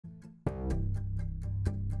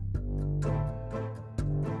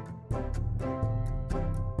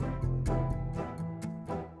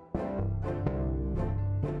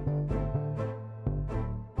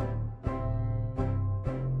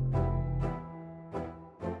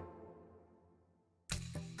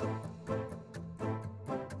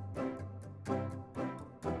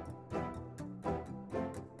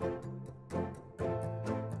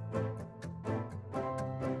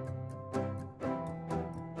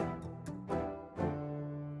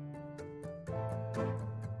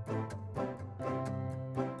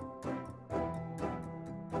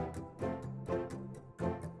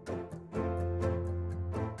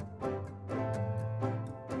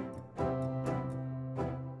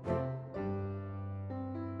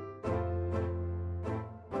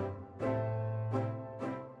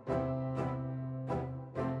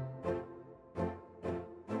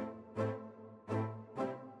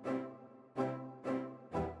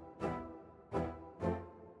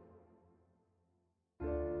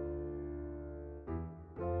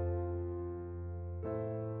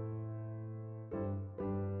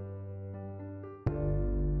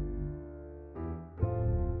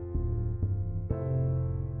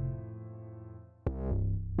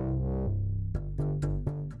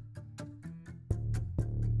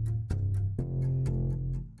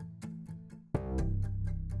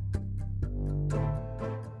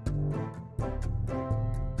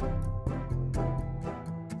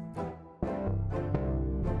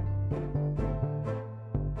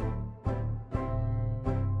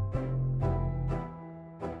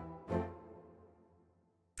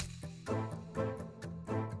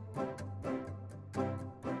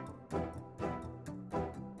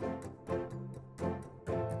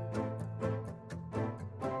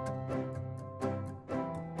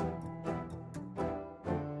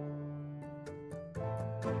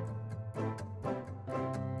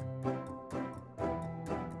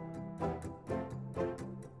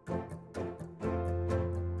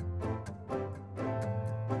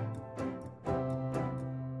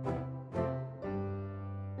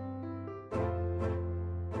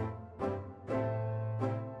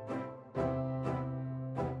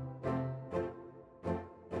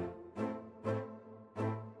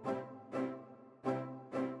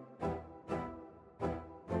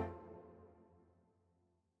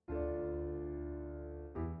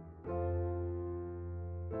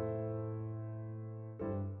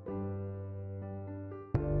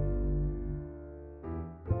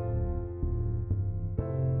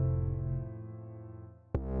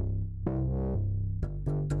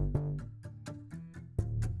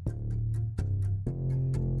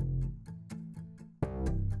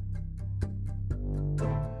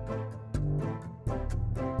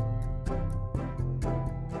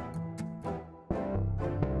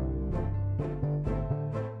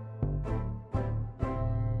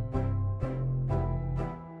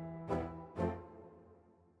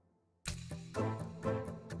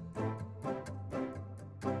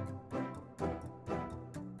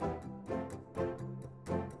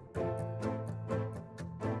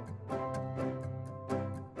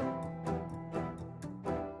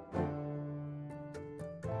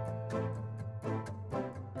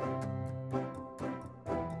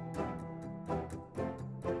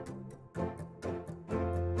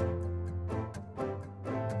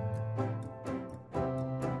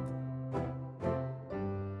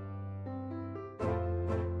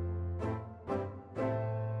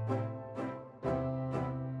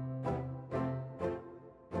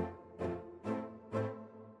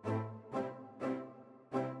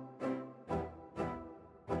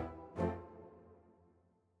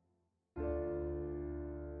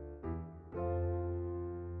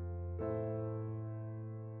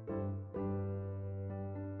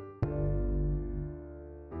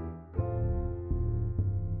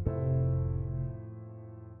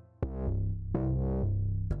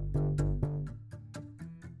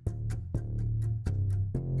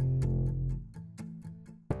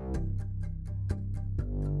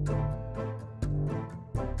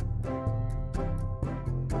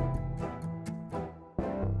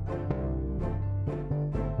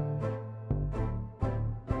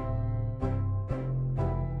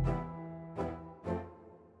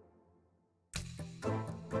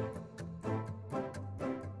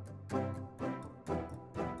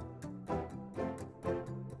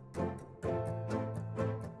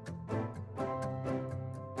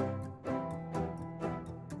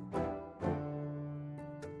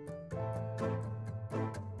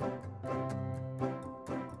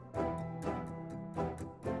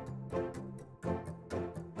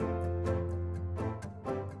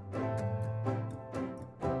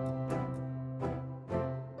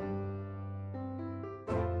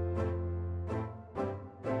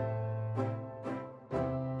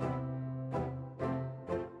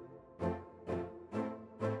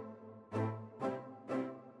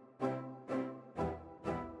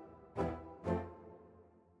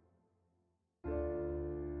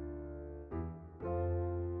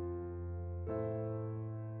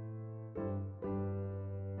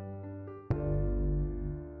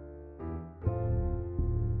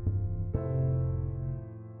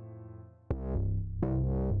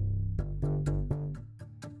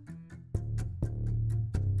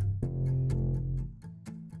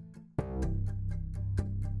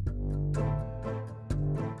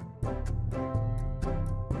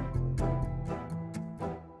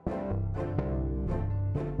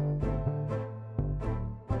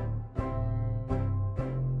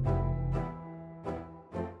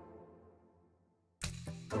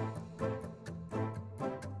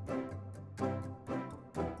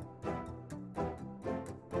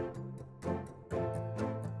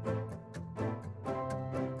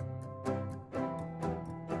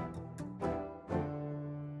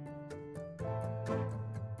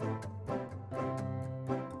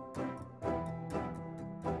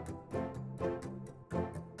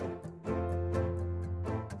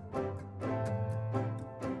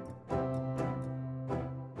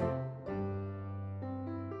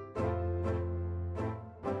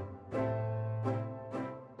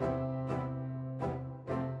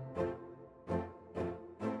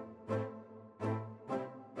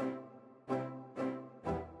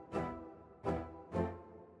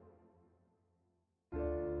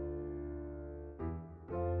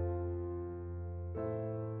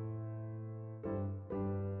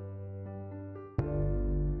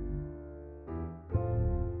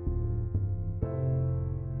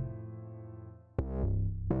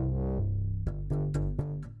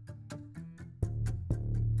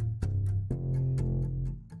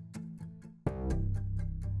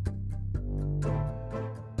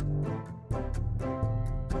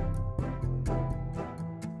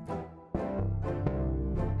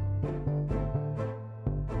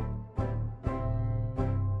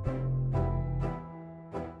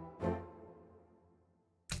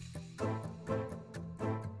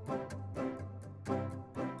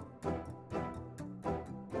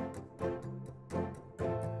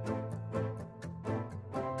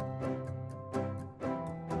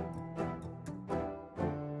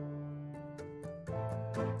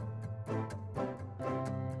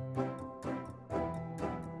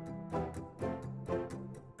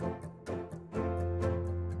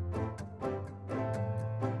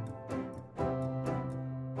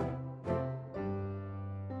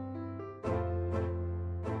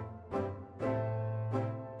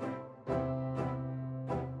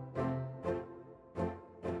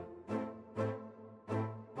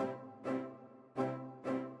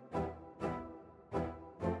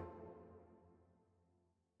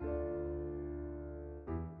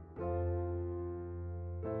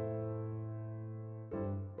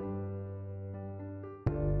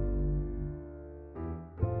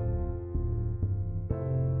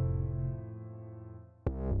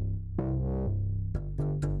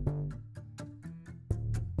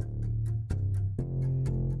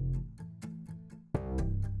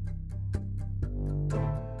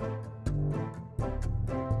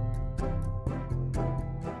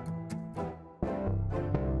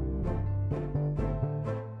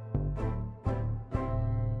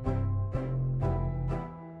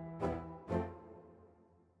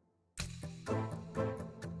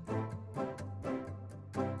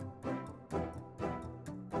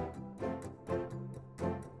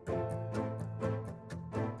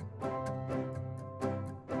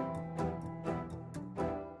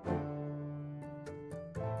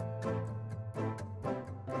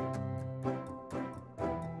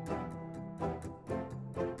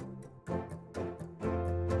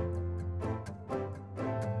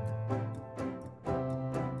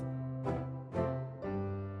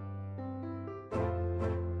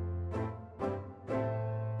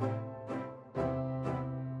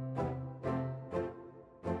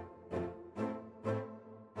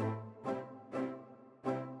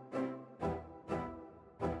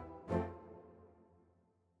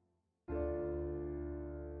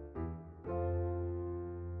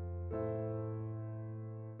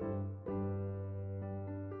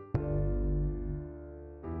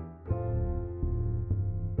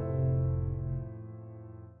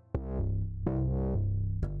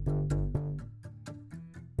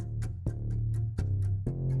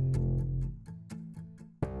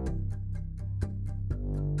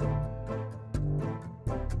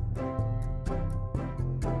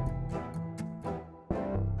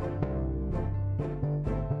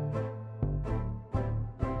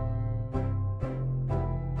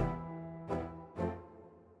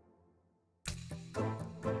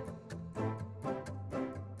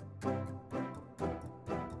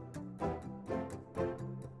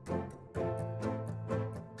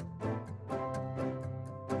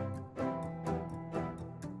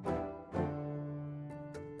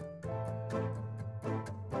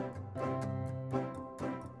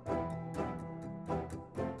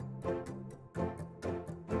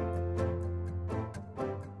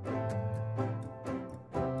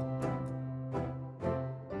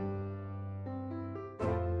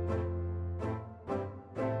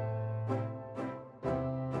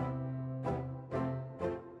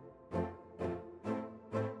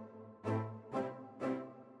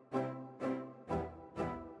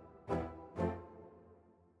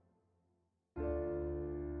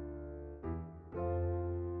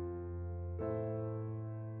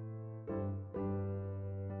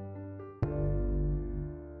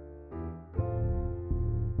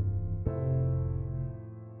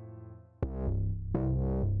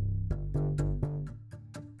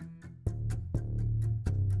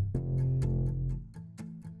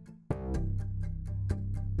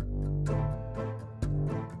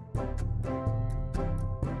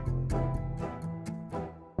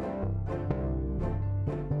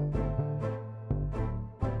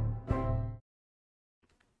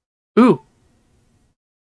Ooh.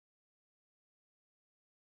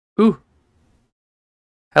 Ooh.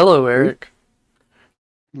 Hello, Eric.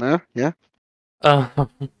 Yeah. Um,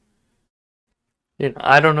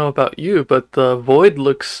 I don't know about you, but the void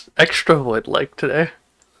looks extra void-like today.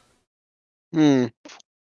 Hmm.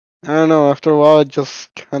 I don't know. After a while, it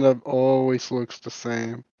just kind of always looks the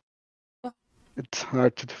same. It's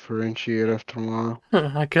hard to differentiate after a while.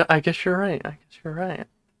 I guess you're right. I guess you're right. It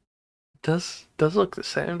does look the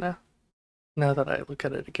same now. Now that I look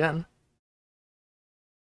at it again.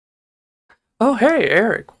 Oh, hey,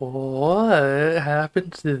 Eric, what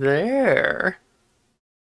happened there?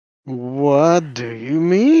 What do you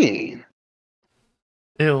mean?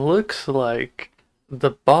 It looks like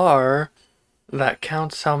the bar that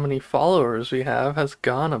counts how many followers we have has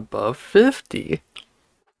gone above 50.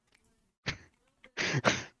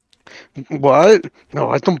 What? No,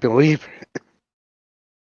 I don't believe it.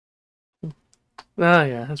 Oh,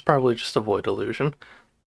 yeah, it's probably just a void illusion.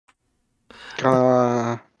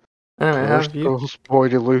 Uh, Anyway, Curse those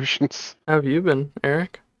void illusions. how have you been,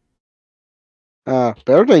 Eric?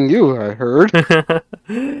 Better than you, I heard.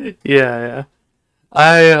 Yeah, yeah.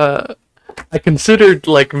 I considered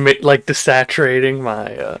like desaturating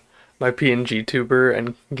my PNG tuber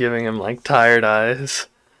and giving him like tired eyes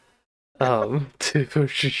to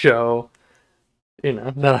show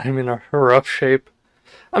that I'm in a rough shape.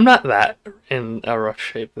 I'm not that in a rough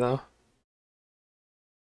shape though.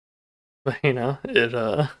 But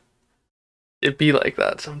it be like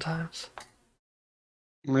that sometimes.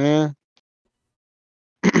 Man.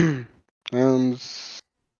 um, I'm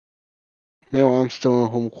still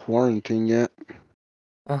in home quarantine yet.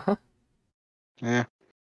 Uh-huh. Yeah,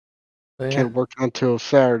 But yeah. can't work until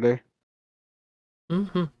Saturday.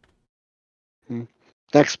 Mm-hmm.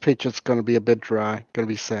 Next pitch is gonna be a bit dry. Gonna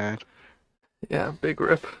be sad. Yeah, big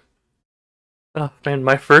rip. Oh man,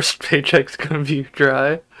 my first paycheck's gonna be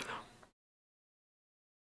dry.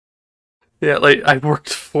 Yeah, like I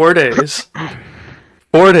worked 4 days.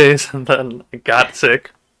 4 days and then I got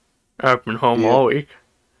sick. I've been home Yeah, all week.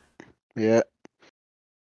 yeah.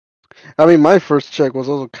 I mean, my first check was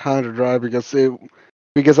also kind of dry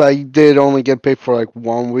because I did only get paid for like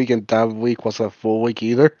 1 week, and that week was a full week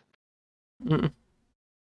either. Mm.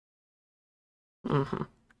 Mm-hmm.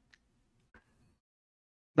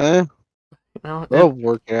 Eh, You know, they'll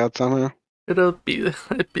work it out somehow. it'd be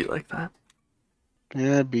like that.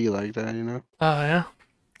 Yeah, it'd be like that, you know. Oh yeah.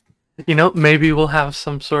 Maybe we'll have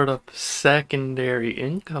some sort of secondary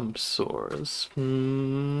income source. I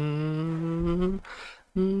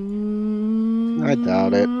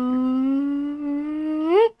doubt it.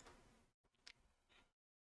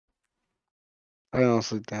 I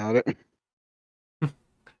honestly doubt it.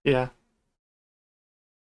 Yeah.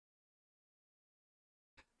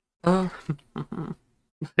 Uh,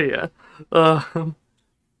 yeah. Um.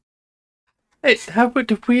 Hey,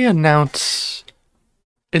 did we announce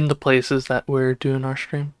in the places that we're doing our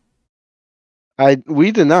stream?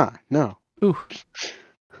 We did not. No. Ooh.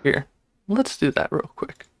 Here. Let's do that real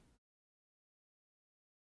quick.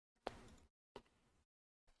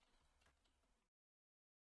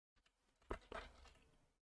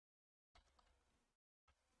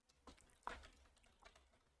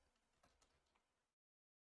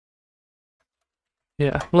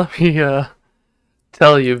 Yeah, let me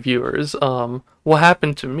tell you viewers, what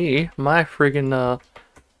happened to me, my friggin'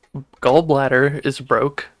 gallbladder is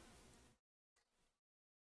broke.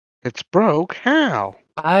 It's broke? How?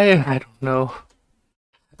 I don't know.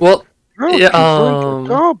 Well, How yeah, did you break your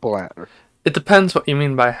gallbladder? it depends what you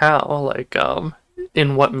mean by how. Like,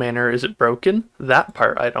 in what manner is it broken? That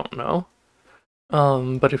part I don't know.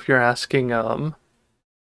 But if you're asking,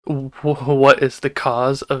 what is the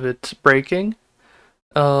cause of its breaking?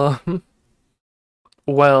 Um,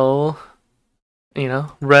 well,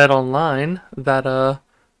 read online that,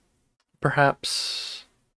 perhaps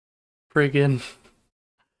friggin'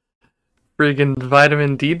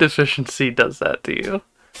 vitamin D deficiency does that to you.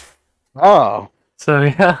 Oh. So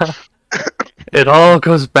yeah, it all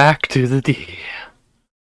goes back to the D.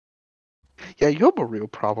 Yeah, you have a real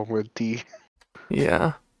problem with D.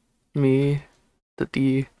 Yeah, me, the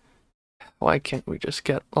D. Why can't we just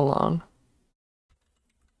get along?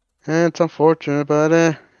 It's unfortunate,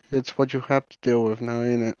 but it's what you have to deal with now,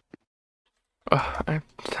 ain't it? I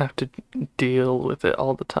have to deal with it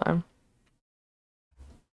all the time.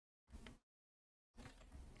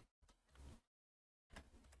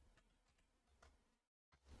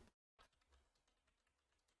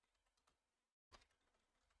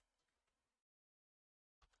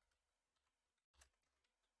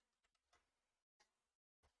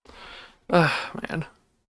 Man.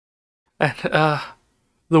 And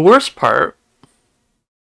the worst part,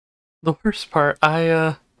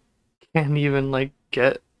 I can't even like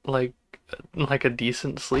get like a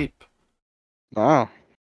decent sleep. Wow.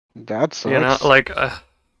 That sucks.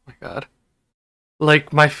 My God.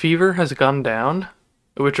 Like my fever has gone down,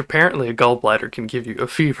 which apparently a gallbladder can give you a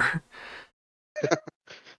fever.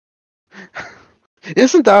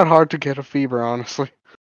 Isn't that hard to get a fever, honestly?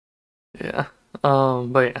 Yeah.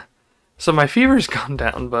 But yeah. So my fever's gone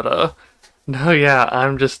down, but no, yeah,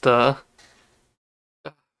 I'm just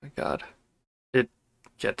My God, it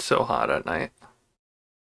gets so hot at night.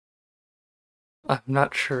 I'm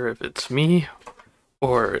not sure if it's me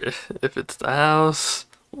or if it's the house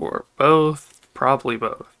or both. Probably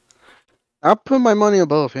both. I'll put my money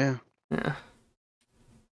above, yeah. Yeah.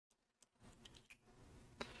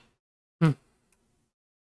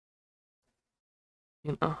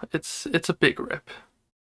 You know, it's a big rip.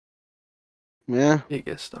 Yeah.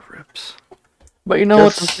 Biggest of rips. But you know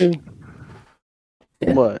what's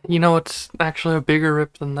What? You know what's actually a bigger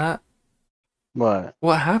rip than that? What?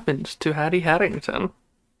 What happened to Hattie Haddington?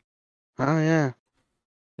 Oh yeah.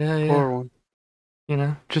 Yeah, yeah. Poor one. You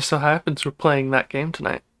know, just so happens we're playing that game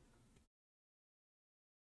tonight.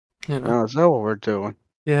 You know. Oh, is that what we're doing?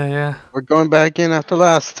 Yeah, We're going back in after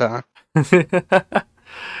last time. yeah.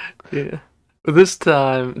 Yeah. But this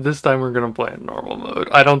time we're gonna play in normal mode.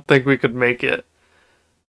 I don't think we could make it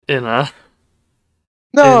in a.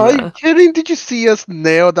 No, are you kidding? Did you see us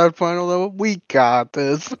nail that final level? We got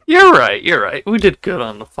this. You're right. You're right. We did good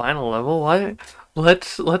on the final level. Why?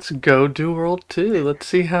 Let's go do World 2. Let's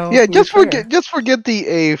see how. Yeah, we fare. forget the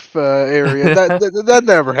 8th area. That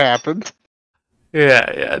never happened.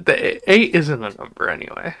 Yeah. The 8 isn't a number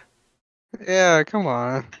anyway. Yeah, come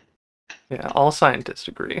on. Yeah, all scientists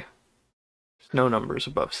agree. There's no numbers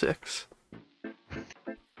above 6.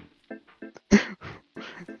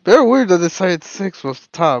 Very weird that they decided 6 was the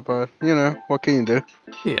top, but you know, what can you do?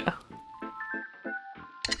 Yeah.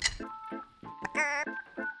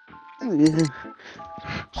 Yeah.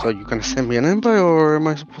 So you gonna send me an invite, or am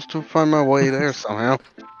I supposed to find my way there somehow?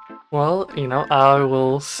 Well, you know, I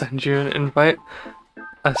will send you an invite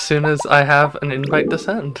as soon as I have an invite to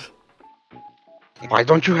send. Why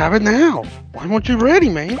don't you have it now? Why weren't you ready,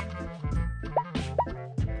 man?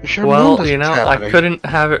 You should have known Well, this you was know, happening. I couldn't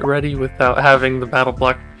have it ready without having the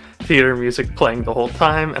BattleBlock Theater music playing the whole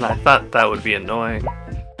time, and I thought that would be annoying.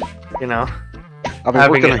 You know? I mean,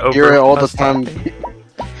 we're gonna hear it all the time.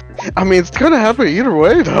 I mean, it's gonna happen either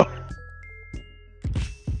way, though.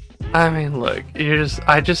 I mean, look,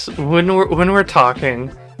 when we're talking,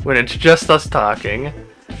 when it's just us talking,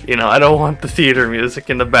 you know, I don't want the theater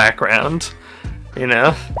music in the background, you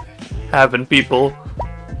know, having people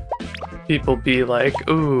be like,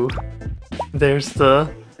 ooh, there's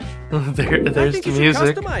the there's the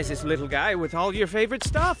music. Customize this little guy with all your favorite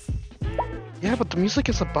stuff. Yeah, but the music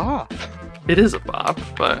is a bop. It is a bop,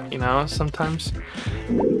 but you know, sometimes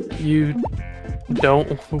you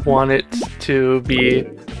don't want it to be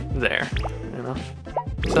there. You know,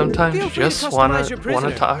 sometimes you just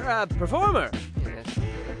wanna talk. Performer.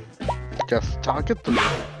 Just talk it through,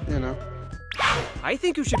 you know. I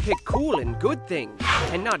think you should pick cool and good things,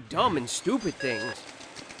 and not dumb and stupid things.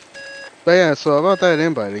 But yeah, so about that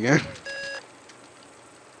invite again.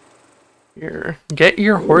 Here, get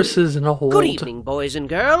your horses in a hold. Good evening, boys and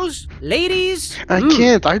girls, ladies. I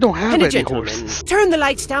can't. I don't have And any gentlemen, horses. turn the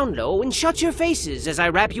lights down low and shut your faces as I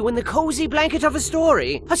wrap you in the cozy blanket of a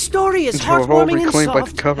story. A story as You're all heartwarming and reclaimed by the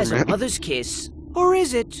soft as a government. mother's kiss. Or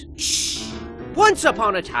is it? Shh. Once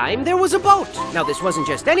upon a time, there was a boat. Now, this wasn't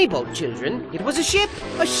just any boat, children. It was a ship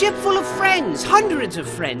full of friends, hundreds of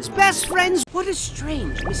friends, best friends. What a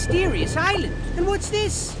strange, mysterious island. And what's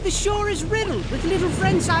this? The shore is riddled with little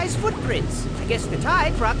friend-sized footprints. I guess the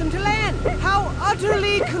tide brought them to land. How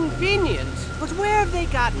utterly convenient. But where have they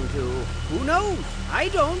gotten to? Who knows? I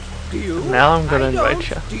don't. Do you? Now I'm gonna invite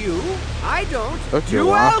you. Do you? I don't. Okay, You're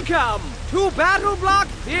wow. welcome to BattleBlock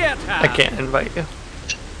Theater. I can't invite you.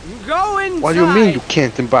 Go inside. What do you mean you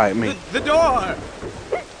can't invite me? The door.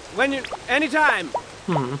 When you, anytime.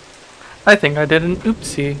 I think I did an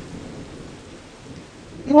oopsie.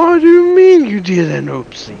 What do you mean you did an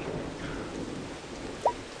oopsie?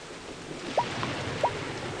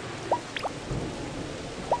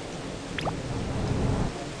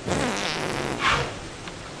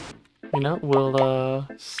 You know, we'll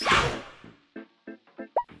see.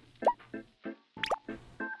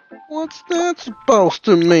 What's that supposed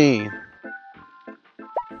to mean?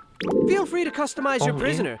 Feel free to customize your Oh,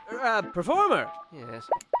 prisoner. Performer. Yes.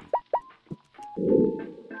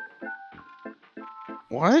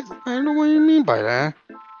 What? I don't know what you mean by that.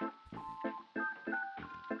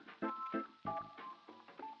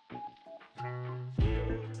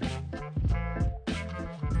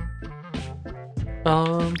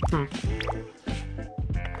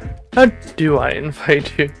 How do I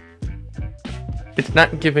invite you? It's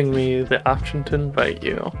not giving me the option to invite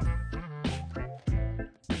you.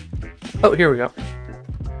 Oh, here we go.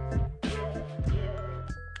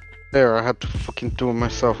 There, I had to fucking do it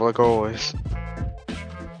myself like always.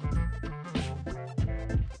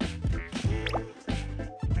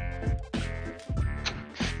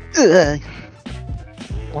 Ugh.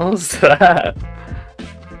 What was that?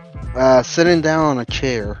 Sitting down on a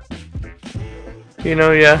chair. You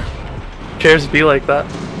know, yeah. Chairs be like that.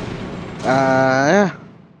 Yeah.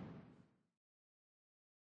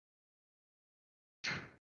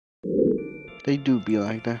 They do be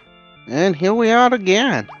like that. And here we are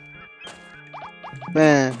again.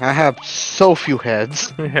 Man, I have so few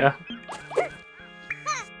heads. Yeah.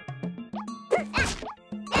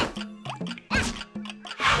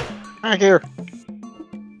 Right here.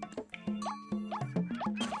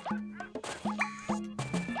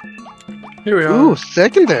 Here we are. Ooh,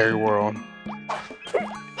 secondary world.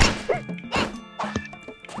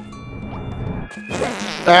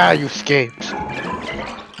 Ah, you escaped.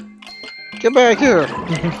 Get back here.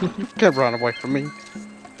 Can't run away from me.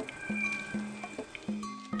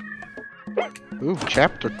 Ooh,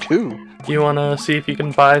 chapter 2. You wanna see if you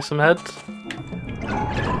can buy some heads?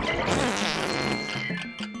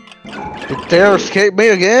 You dare escape me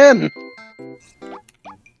again?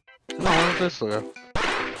 No, where's this go?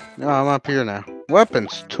 No, I'm up here now.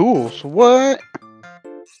 Weapons, tools, what?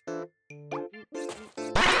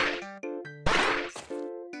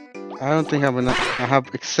 I don't think I have enough. I have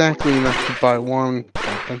exactly enough to buy one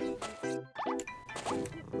weapon.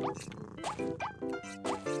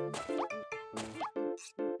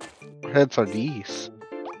 What heads are these?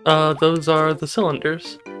 Those are the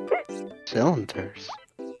cylinders. Cylinders.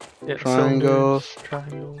 Yeah, Triangles. cylinders,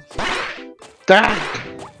 triangles. Ah!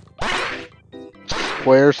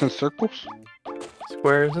 Squares and circles.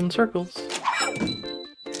 Squares and circles.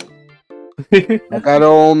 I got an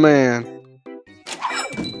old man.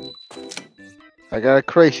 I got a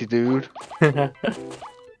crazy dude.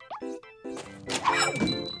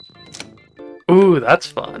 Ooh, that's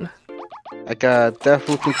fun. I got a death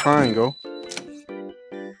looking triangle.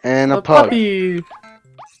 And a A pug. puppy!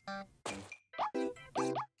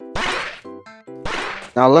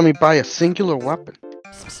 Now let me buy a singular weapon.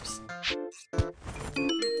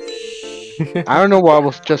 I don't know what I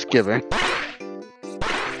was just given.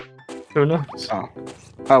 Who knows? Oh,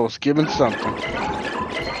 I was given something.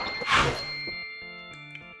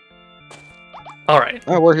 Alright,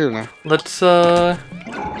 Oh, we're here now. let's,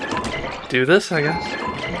 do this, I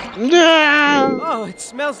guess. No! Oh, it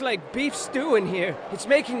smells like beef stew in here. It's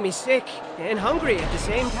making me sick and hungry at the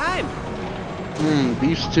same time.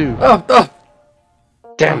 Beef stew. Oh, oh!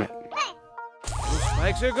 Damn it. Those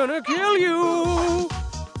spikes are gonna kill you.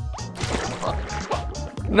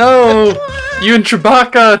 No! You and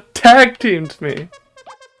Chewbacca tag teamed me.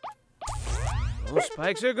 Those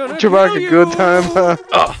spikes are gonna Chewbacca, kill you. good time, huh?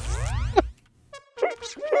 Oh.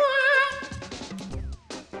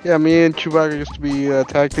 Yeah, me and Chewbacca used to be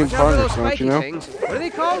tag team Watch out for those partners, don't spiky you know? things. What are they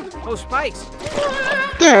called? Oh, spikes.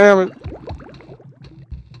 Damn it.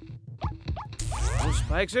 Those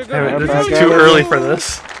spikes are Damn gonna it, kill this you. is too early for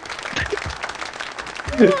this.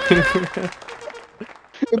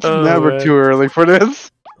 It's Oh, never man. too early for this.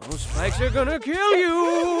 Those spikes are gonna kill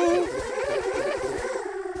you.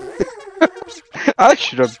 I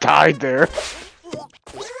should have died there.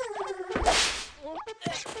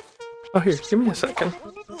 Oh, here, give me a second.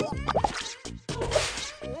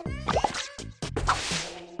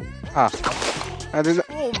 Ah. I didn't.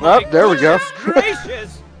 Oh, my Oh, there we go. goodness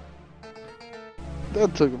gracious.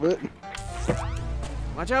 That took a bit.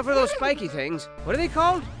 Watch out for those spiky things. What are they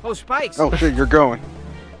called? Oh, spikes. Oh shit, you're going.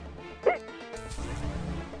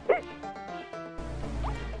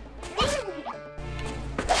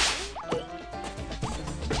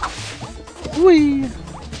 Whee!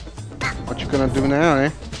 What you gonna do now, eh?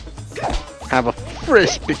 Have a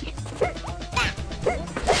frisbee.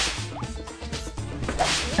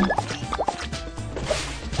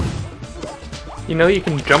 You know you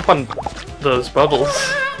can jump on those bubbles.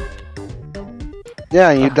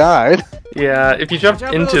 Yeah, you died. Yeah, if you jump Watch out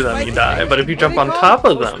for into those them, you spiky die. things. But if you What jump are on they top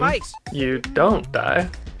called? of Oh, them, spikes. you don't die.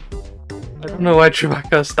 I don't know why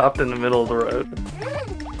Chewbacca stopped in the middle of the road.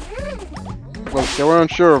 Well, they were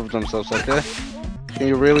unsure of themselves, okay? Can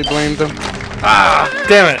you really blame them? Ah,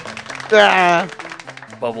 damn it! Ah!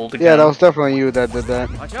 Bubbled again. Yeah, that was definitely you that did that.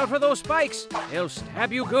 Watch out for those spikes. They'll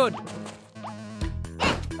stab you good.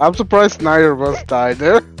 I'm surprised neither of us died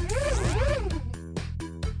there.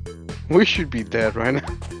 We should be dead right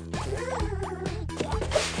now.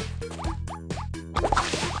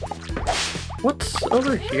 What's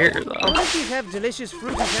over here, What though? if these have delicious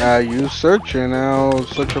fruit and You search and I'll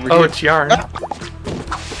search over Oh, here. it's yarn.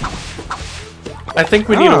 I think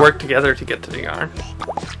we need to Ah. work together to get to the yarn.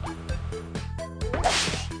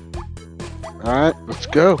 Alright, let's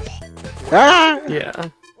go. Ah! Yeah.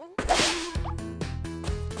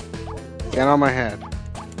 Get on my head.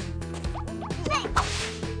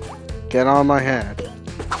 Get on my head.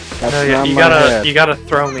 That's No, yeah, not you my head. gotta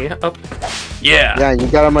throw me up. Yeah. Yeah, you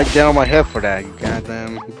gotta get on my head for that, you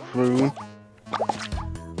goddamn prune.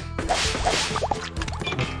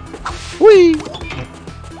 Whee!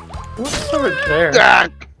 What's over there? Ah!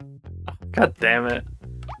 God damn it.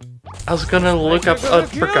 I was gonna look up a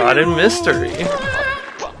forgotten mystery.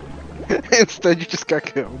 Instead, you just got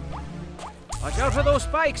killed. Watch out for those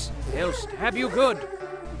spikes. They'll stab you good.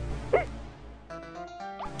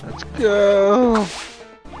 Let's go.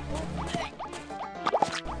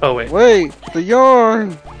 Oh, wait. Wait, the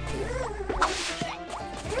yarn.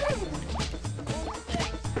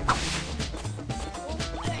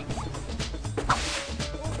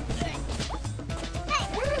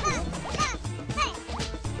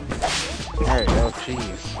 Alright, oh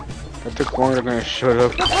jeez. That took longer than it should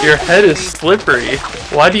have. Your head is slippery.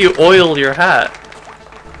 Why do you oil your hat?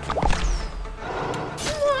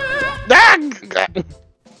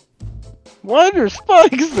 Why are there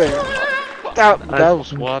spikes there? That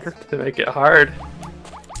was water. To make it hard.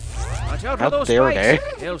 Watch out for How those dare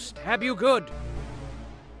spikes. They'll stab you good.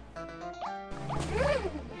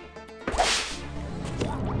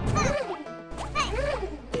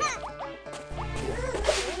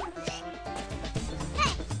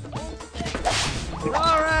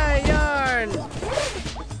 Alright, yarn.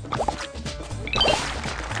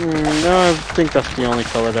 No, I think that's the only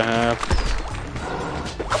color to have.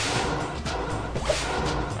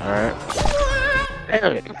 Alright.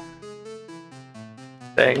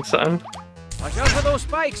 Dang, son. Watch out for those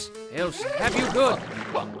spikes. They'll stab you good.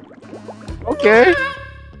 Okay.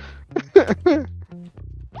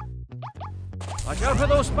 Watch out for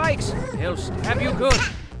those spikes. They'll stab you good.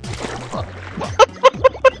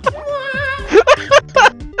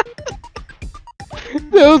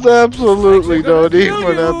 There was absolutely no need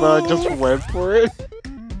for that, but I just went for it.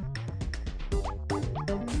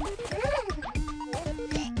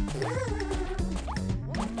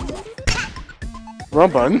 Wrong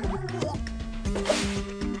button.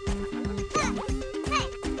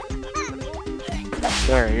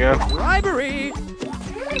 There you go. Bribery.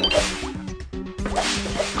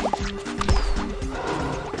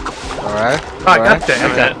 Alright. Ah, God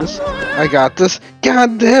damn it. I got this.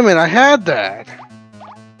 God damn it, I had that.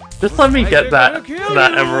 Just let me get that gonna kill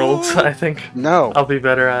emerald. you. I think No. I'll be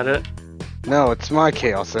better at it. No, it's my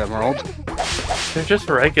Chaos Emerald. They're just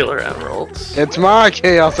regular emeralds. It's my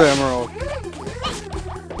Chaos Emerald.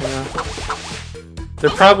 Yeah. They're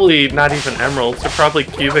probably not even emeralds. They're probably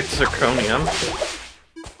cubic zirconium.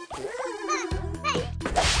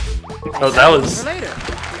 Oh, that was... Later.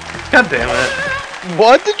 God damn it.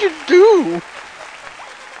 What did you do?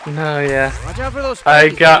 No, yeah. Watch out for those I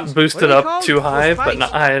spiky got things. boosted What are they up called? too Those high, but spikes.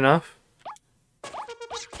 not high enough.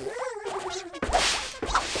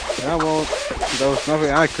 Yeah, well, there was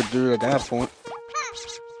nothing I could do at that point.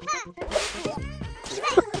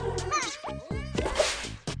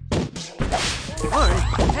 Darn,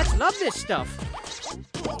 pets love this stuff.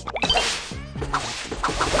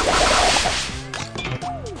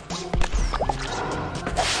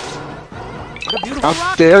 What a beautiful How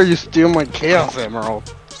rock. dare you steal my Chaos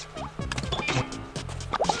Emerald?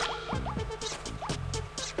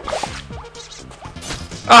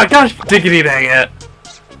 Oh, gosh, diggity dang it.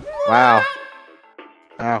 Wow.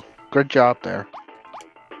 Wow. Good job there.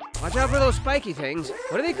 Watch out for those spiky things.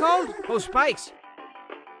 What are they called? Oh, spikes.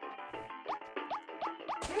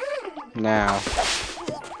 Now.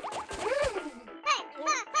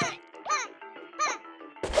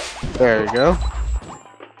 There you go.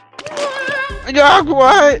 Yeah,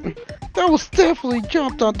 what? That was definitely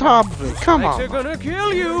jumped on top of it. Come Spikes are on. gonna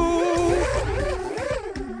kill you.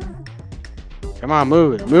 Come on,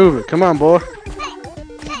 move it. Move it. Come on, boy.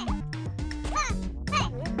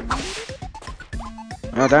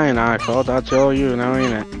 Oh, that ain't my fault. That's all you now,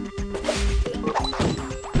 ain't it?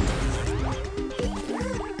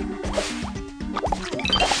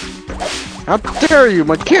 How dare you,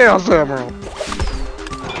 my Chaos Emerald!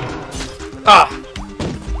 Ah!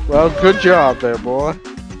 Well, good job there, boy.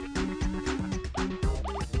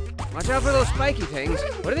 Watch out for those spiky things.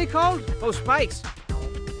 What are they called? Oh, spikes.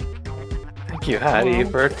 Thank you, Hattie,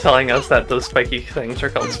 for telling us that those spiky things are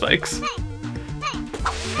called spikes.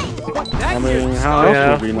 I mean, how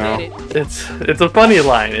Yeah. else would we know? It's a funny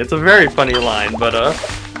line. It's a very funny line, but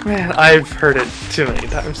man, I've heard it too many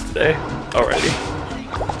times today already.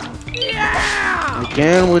 Yeah!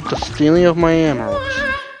 Again with the stealing of my emeralds.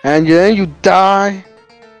 And then you die?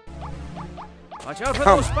 Watch out for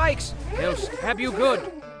Come. those spikes. They'll stab you good.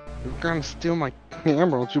 You're gonna steal my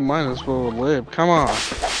emeralds, you might as well live. Come on.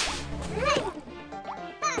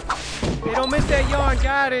 Hey, don't miss that yarn.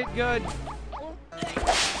 Got it. Good.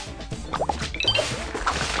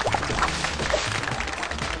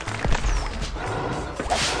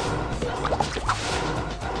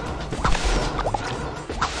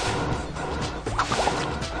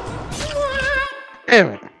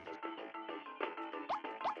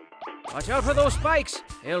 Watch out for those spikes.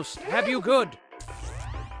 They'll stab you good.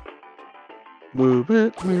 Move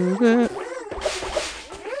it, move it.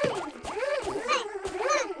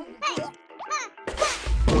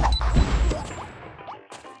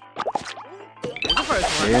 Here's the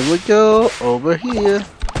first one. Here we go, over here.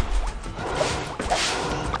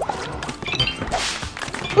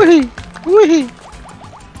 Wee, wee.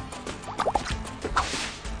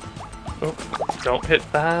 Oh, don't hit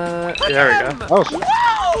that. There we go.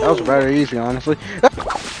 That was very easy, honestly.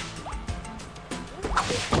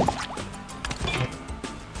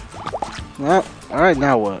 Well, alright,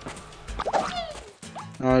 now what?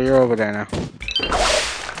 Oh, you're over there now.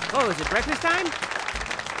 Oh, is it breakfast time?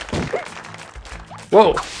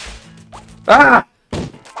 Whoa! Ah!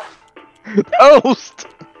 Toast!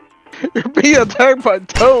 You're being attacked by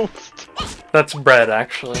toast! That's bread,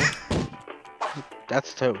 actually.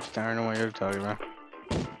 That's toast. I don't know what you're talking about.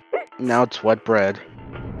 Now it's wet bread.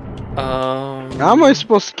 How How am I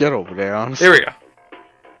supposed to get over there, honestly? Here we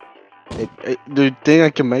go. Do you think I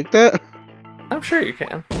can make that? I'm sure you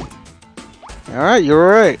can. Alright, you're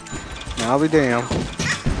right. I'll be damned.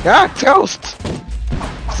 Ah, toast!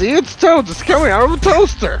 See, it's toast. It's coming out of a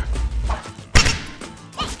toaster.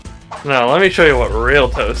 Now, let me show you what real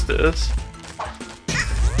toast is.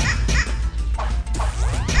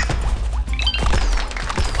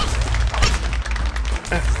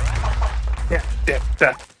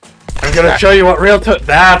 Yeah. I'm gonna show you what real toast.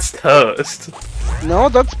 That's toast. No,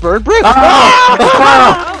 that's bird bread.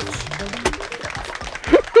 Ah!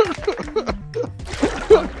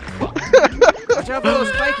 Watch out for those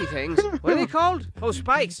spiky things. What are they called? Oh,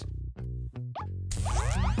 spikes.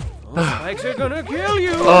 Oh, spikes are gonna kill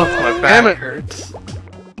you. Oh, my Damn back it. hurts.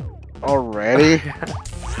 Already?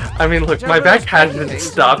 I mean, look, Watch out my for back those spiky hasn't things.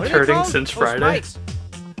 stopped What are they hurting called? since Oh, Friday. spikes.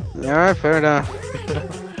 Alright, fair enough.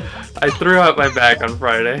 I threw out my back on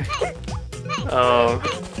Friday.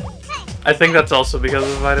 I think that's also because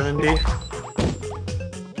of vitamin D.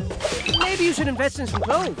 Maybe you should invest in some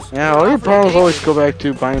clothes. Yeah, all your problems always go back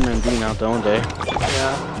to vitamin D now, don't they?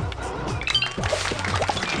 Yeah.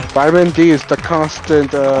 Vitamin D is the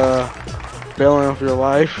constant, bailing of your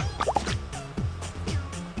life.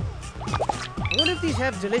 I wonder if these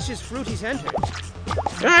have delicious fruity centers.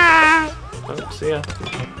 Ah! Oh, see ya.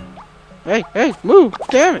 Hey, move!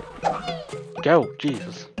 Damn it! Go,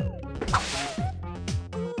 Jesus.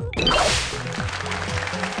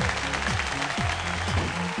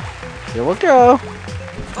 Here we go.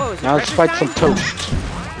 Oh, is it Now let's breakfast fight some time? toast.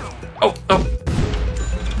 Oh.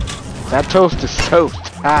 That toast is toast.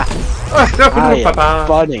 Ah, I am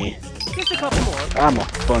funny. Just a couple more. I'm a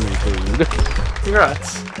funny dude.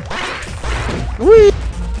 Congrats. Whee!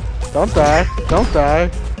 Don't die. Don't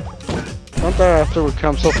die. Don't die after we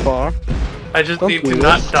come so far. I just Don't need do to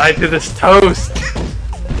not this. die to this toast.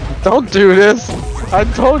 Don't do this. I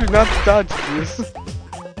told you not to touch this.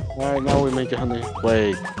 Alright, now we make it honey.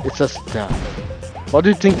 Wait, it's a stop. What do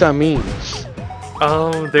you think that means?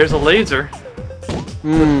 Oh, there's a laser.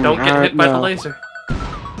 Don't get hit by the laser.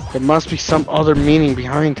 There must be some other meaning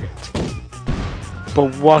behind it.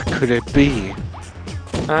 But what could it be?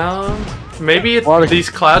 Maybe What? these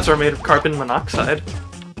clouds are made of carbon monoxide.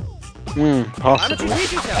 Why don't you Possibly.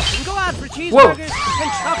 treat yourself and go out for cheeseburgers Whoa.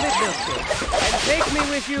 and chocolate milkshakes. And take me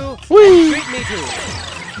with you. Whee! Treat me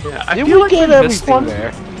too. Yeah, I Did feel we like get we missed everything one.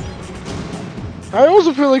 there? I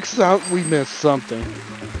also feel like we missed something.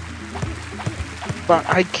 But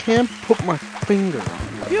I can't put my finger on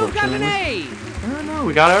it. You've got an unfortunately. A. I don't know,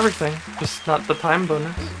 we got everything. Just not the time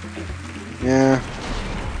bonus. Yeah.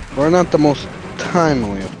 We're not the most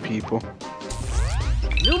timely of people.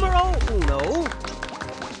 Numero uno.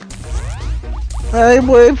 Hey,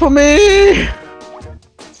 wait for me!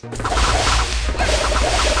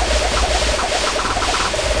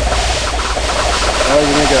 Oh,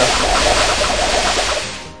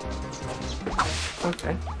 you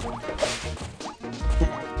Okay.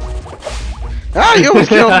 Ah, you almost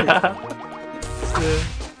killed me!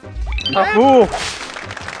 Yeah. Fool!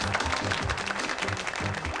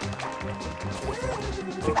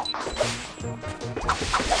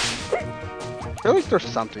 I feel like there's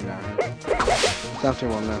something down here. Something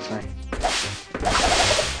we're missing.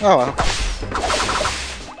 Oh well.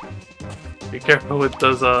 Be careful with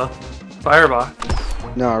those,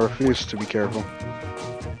 firebox. No, I refuse to be careful.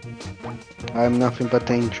 I am nothing but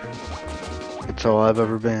danger. It's all I've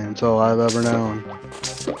ever been. It's all I've ever known.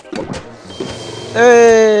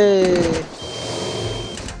 Hey!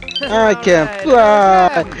 I can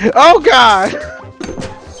fly! Oh god!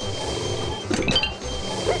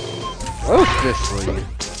 What's this lead?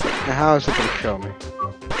 Now how is it gonna kill me?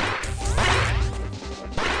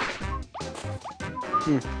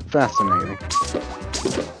 Fascinating.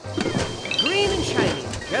 Green and shiny,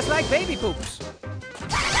 just like baby poops.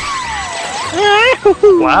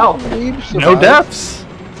 Wow. No deaths.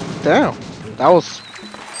 Damn. That was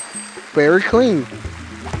very clean.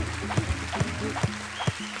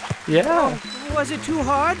 Yeah. Was it too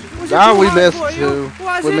hard? Was it Ah, too we hard missed for you? two.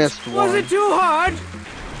 Was We it? missed Was one. it too hard?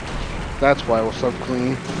 That's why it was so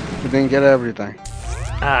clean. We didn't get everything.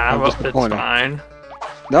 Ah, I'm well, it's disappointed. fine.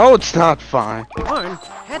 No, it's not fine. Darn,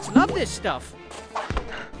 pets love this stuff.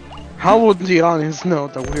 How would the audience know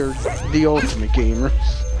that we're the ultimate gamers?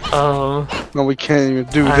 No, we can't even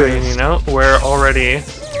do I this. mean, you know, we're already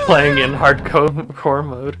playing in hardcore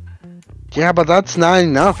mode. Yeah, but that's not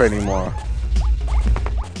enough anymore.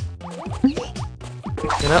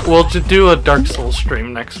 You know, we'll just do a Dark Souls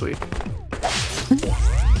stream next week.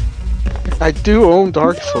 I do own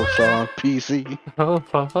Dark Souls on PC. Oh,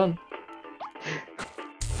 fun.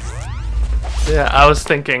 Yeah, I was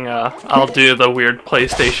thinking I'll do the weird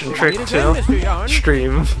PlayStation trick Need a too. friend, Mr. Yarn.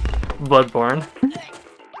 Stream Bloodborne.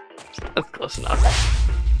 That's close enough.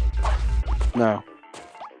 No.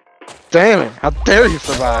 Damn it! How dare you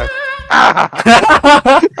survive? Ah!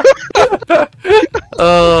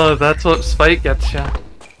 Oh, that's what Spike gets ya.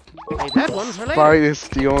 Hey, that one's for later. Fight is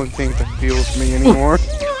the only thing that fuels me anymore.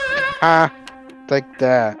 Ah, take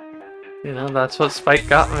that. You know, that's what Spike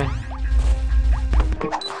got me.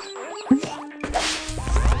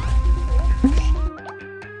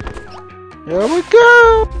 Here we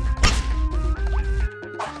go!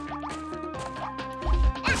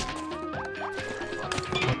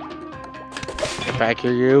 Get back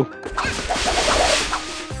here, you.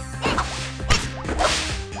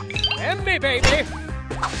 And me, baby.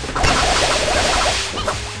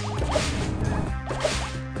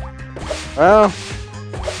 Well,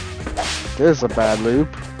 this is a bad loop.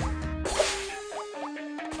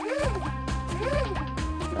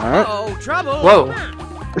 Alright. Oh, trouble. Whoa.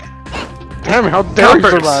 Damn it, how dare you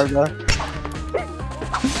Jumpers. survive that?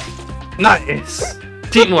 Nice.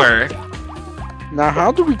 Teamwork. Now,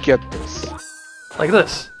 how do we get this? Like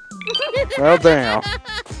this. Well, damn.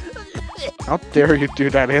 How dare you do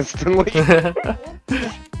that instantly?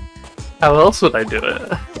 How else would I do it?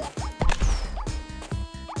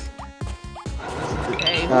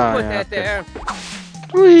 Hey, who Oh, put yeah, that okay. there?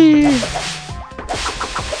 Whee!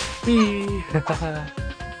 Whee.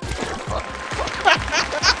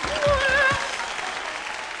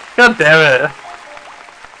 God damn it.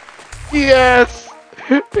 Yes!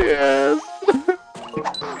 Yes!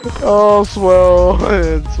 Oh, swell.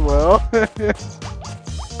 It's swell.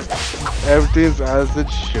 Everything's as it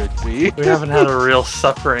should be. We haven't had a real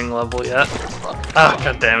suffering level yet. Ah,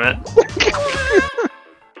 god damn it.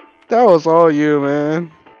 That was all you,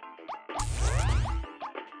 man.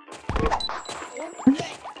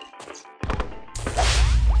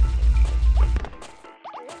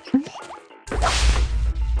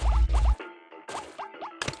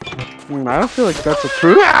 I don't feel like that's a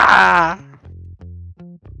true. Ah!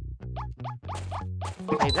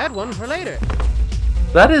 Hey, that one for later.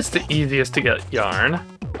 That is the easiest to get yarn.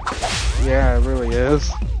 Yeah, it really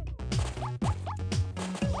is.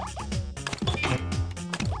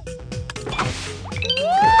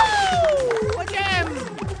 Woo! A gem!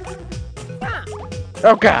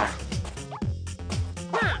 Oh god.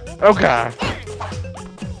 Oh god.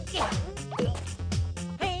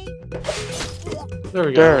 There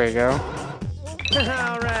we go. There we go.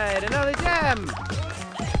 Alright, another gem!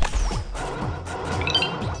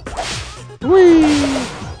 Whee!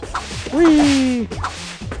 Whee!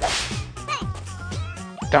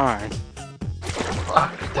 Darn.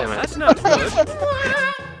 Ah, damn it. That's not good.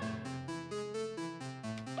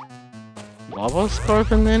 Lava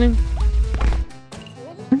scarf remaining?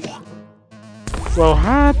 Well,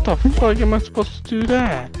 how the fuck am I supposed to do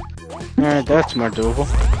that? Alright, that's more doable.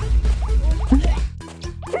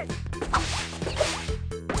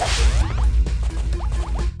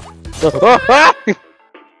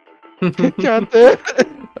 Got that.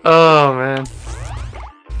 Oh man.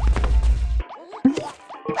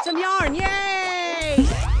 Some yarn, yay!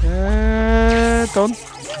 Don't.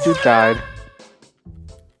 You died.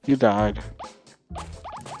 You died.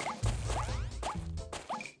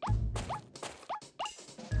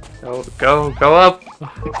 Go up.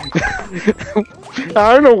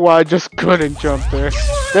 I don't know why I just couldn't jump there.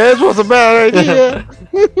 This was a bad idea.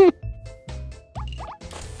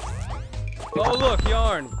 Oh, look,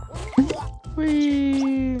 yarn.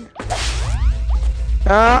 Whee.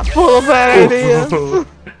 Ah, full of bad ideas.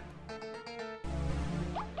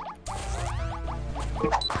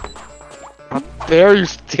 How dare you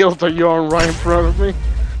steal the yarn right in front of me?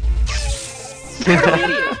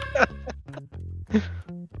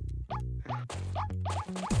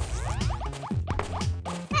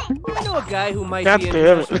 guy who might God be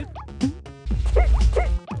damn it. interested.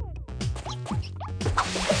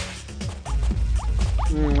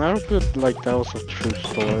 I don't feel like that was a true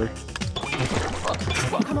story.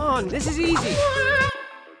 Come on, this is easy.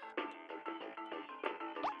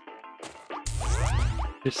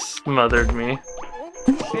 Just smothered me.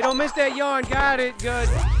 Hey, don't miss that yarn. Got it. Good.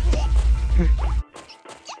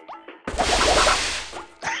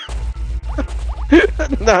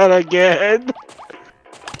 Not again.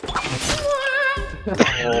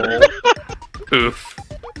 Oh. Oof.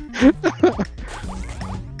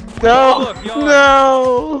 No, Look, yarn.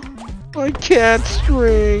 no, I can't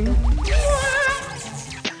string.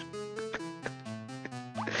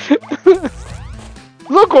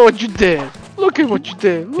 Look at what you did. Look at what you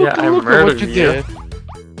did. Look, Yeah, I look at what murdered you you. did.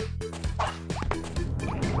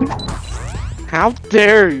 How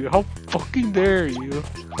dare you? How fucking dare you?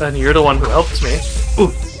 And you're the one who helped me.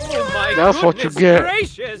 Ooh. Oh my That's what you goodness get.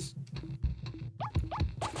 gracious.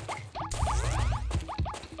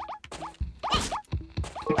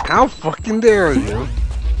 How fucking dare you?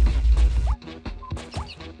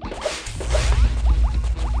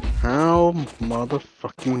 How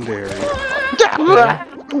motherfucking dare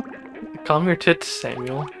you? Calm your tits,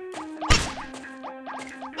 Samuel.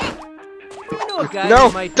 I know a guy No,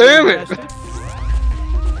 who might damn be it. interested.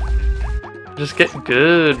 Just get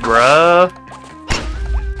good, bruh.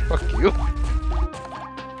 Fuck you.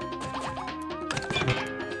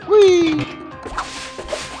 Whee!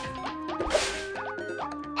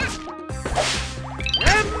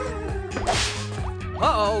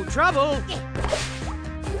 Uh-oh, trouble.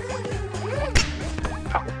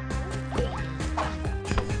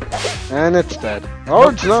 And it's dead. Oh,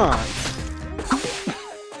 it's not.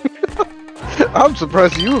 I'm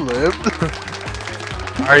surprised you lived.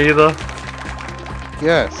 Are you though?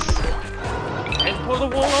 Yes. And pull the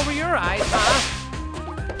wool over your eyes, huh?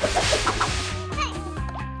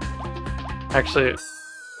 Actually,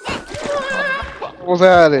 What was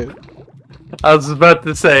at it? I was about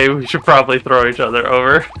to say we should probably throw each other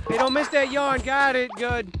over. Hey, don't miss that yarn. Got it.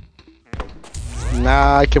 Good.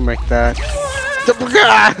 Nah, I can make that.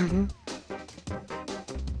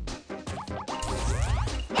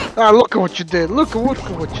 Ah, look at what you did. Look at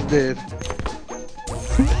what you did.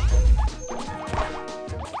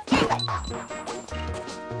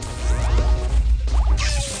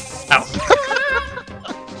 Ow.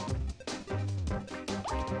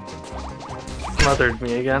 Smothered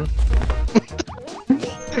me again.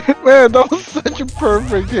 Man, that was such a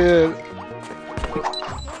perfect hit.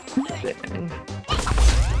 Dang.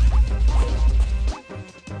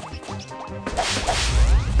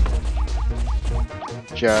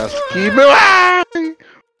 Just keep moving.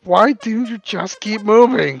 Why didn't you just keep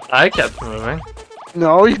moving? I kept moving.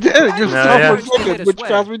 No, you didn't. You No, stopped yeah. for a second, which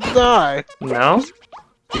caused me to die. No?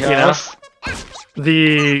 Yes.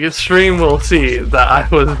 The stream will see that I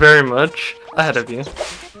was very much ahead of you.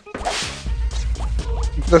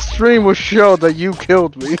 The stream will show that you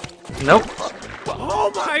killed me. Nope.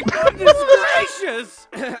 Oh my goodness gracious!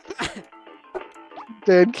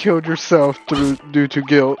 Then killed yourself due to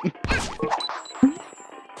guilt.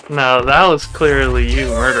 No, that was clearly you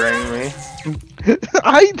murdering me.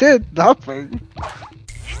 I did nothing.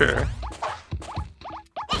 Sure.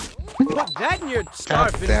 Put that in your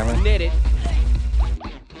scarf damn it. and knit it.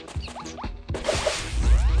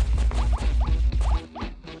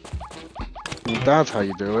 That's how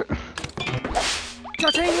you do it.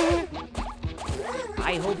 Cha-ching!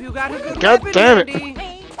 I hope you got a good God weapon damn it.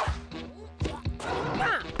 handy.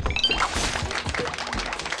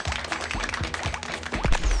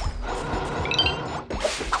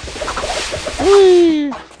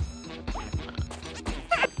 Whee!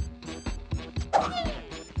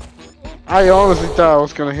 I honestly thought I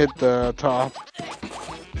was gonna hit the top.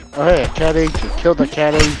 Oh hey, a cat agent. Kill the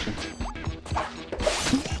cat agent.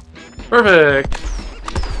 Perfect.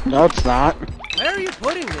 No, it's not. Where are you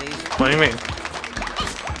putting these? What do you mean?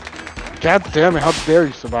 God damn it, how dare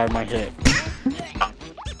you survive my hit?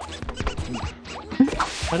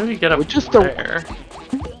 How do we get up We just don't- there?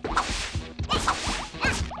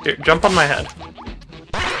 Here, jump on my head.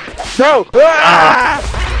 No! Ah!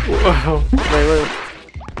 Whoa. Wait.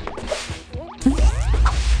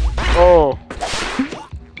 Oh,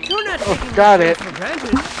 You're not taking got this it. for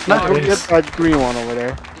granted. now go Nice. get that green one over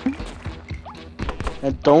there.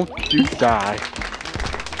 And don't you die.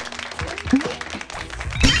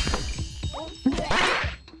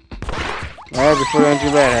 Alright, before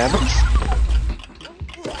anything bad happens.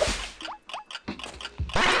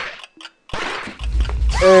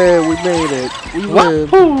 Hey, we made it. We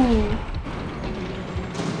live. Wahoo!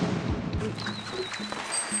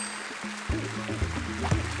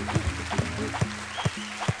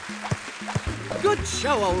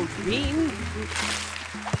 show, old bean.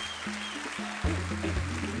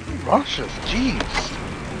 Rushes, jeez.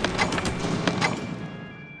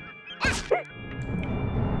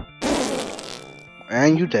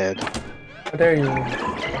 And you dead. There you.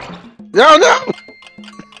 No, no!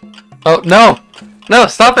 Oh no! No!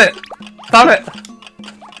 Stop it! Stop it!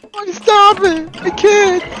 Why stop it? I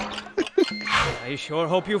can't. I sure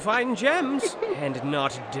hope you find gems and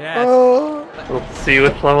not death. We'll see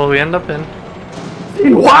which level we end up in.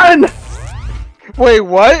 One! Wait,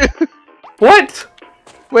 what? What?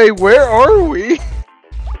 Wait, where are we?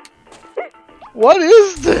 What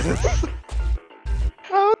is this?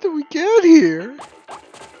 How did we get here?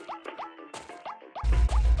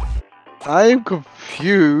 I am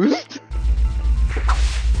confused.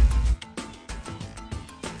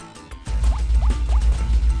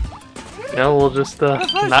 Yeah, we'll just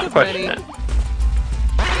not question it.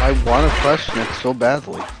 I want to question it so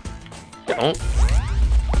badly. Don't.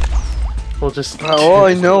 We'll just. All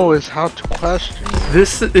I know is how to question.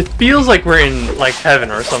 This. It feels like we're in like heaven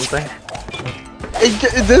or something.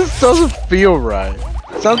 This doesn't feel right.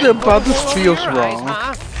 Something about this feels wrong.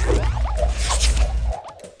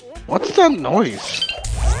 What's that noise?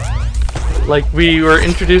 Like we were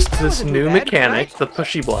introduced to this new mechanic, the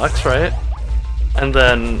pushy blocks, right? And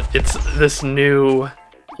then it's this new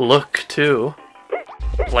look too,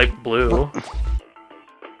 light blue.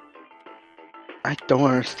 I don't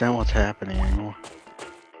understand what's happening anymore.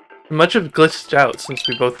 Much have glitched out since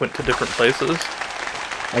we both went to different places.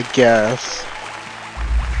 I guess.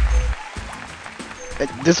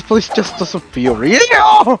 This place just doesn't feel real.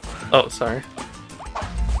 Oh, sorry.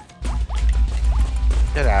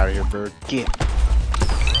 Get out of here, bird. Get.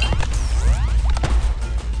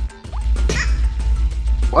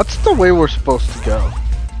 What's the way we're supposed to go?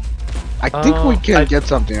 I think we can get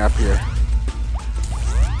something up here.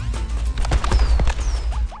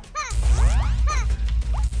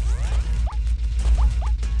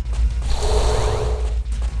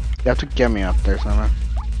 You have to get me up there somehow.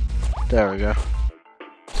 There we go.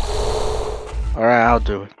 Alright, I'll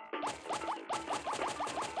do it.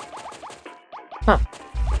 Huh.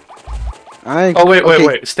 Oh,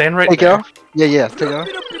 wait. Stand right there. Take it off? Yeah, take it off.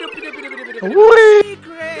 Whee!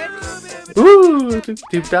 Ooh! Secret.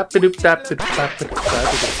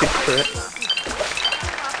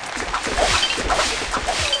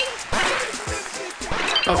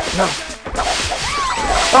 Oh, no.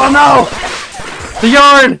 Oh, no! The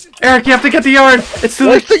yarn! Eric, you have to get the yarn! It's to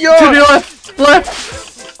Where's the yarn? To the left! Left!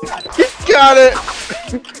 Got it!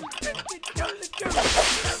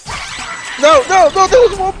 No, there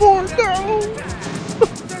was one more! No!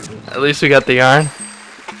 At least we got the yarn.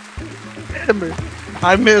 Damn it.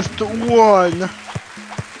 I missed one!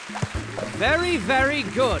 Very, very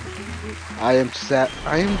good. I am sad.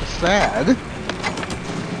 I am sad.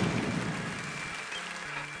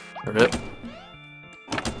 Rip.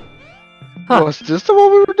 Huh. Was this the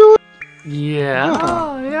one we were doing? Yeah.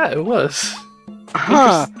 Huh. Yeah, it was.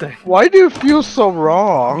 Huh. Interesting. Why do it feel so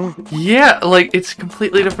wrong? Yeah, like it's a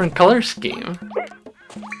completely different color scheme.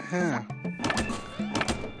 Huh.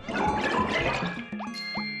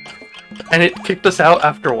 And it kicked us out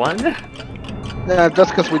after one? Yeah, that's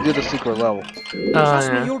because we did a secret level. Trust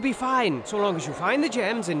me, Yeah. you'll be fine, so long as you find the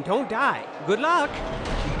gems and don't die. Good luck.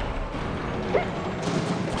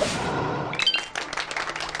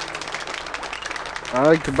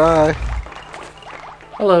 Alright, goodbye.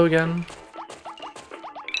 Hello again.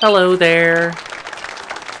 Hello there.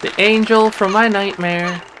 The angel from my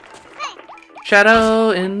nightmare.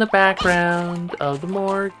 Shadow in the background of the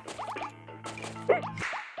morgue.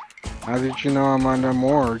 How did you know I'm on the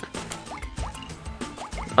morgue?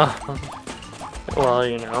 Well,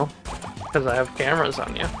 you know, because I have cameras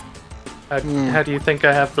on you. How do you think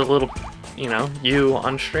I have the little, you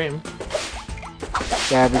on stream?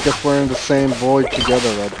 Yeah, because we're in the same void together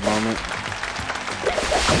at the moment.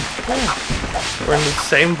 Yeah. We're in the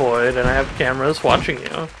same void, and I have cameras watching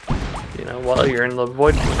you. While you're in the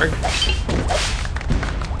void morgue.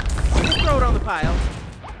 Just throw it on the pile.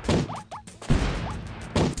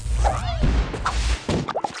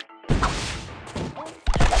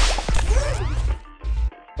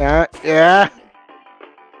 Yeah.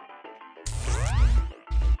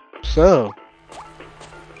 So,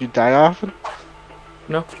 you die often?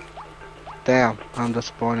 No. Damn, I'm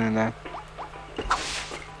disappointed in that.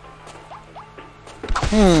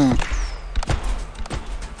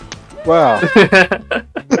 Wow.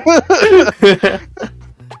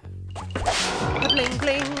 Bling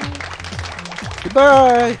bling.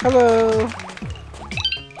 Goodbye. Hello.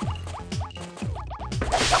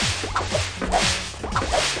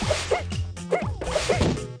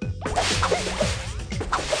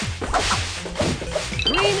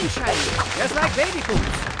 just like baby boots.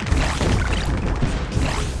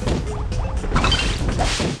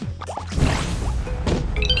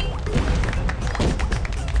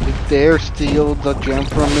 You dare steal the gem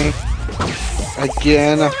from me?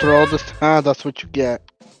 Again, after all this time, that's what you get.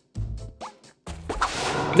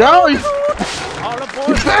 No! All aboard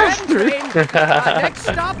the bastard! train. Next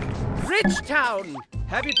stop, Bridgetown.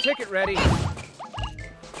 Have your ticket ready.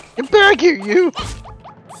 Get back here, you!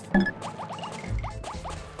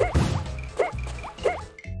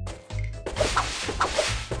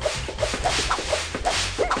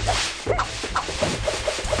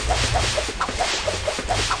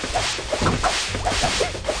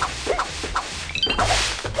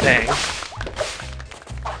 Dang.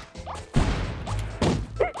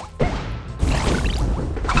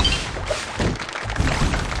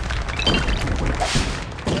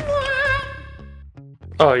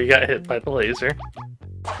 Oh, you got hit by the laser.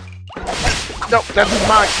 No, this is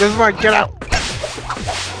mine! This is mine! Get out!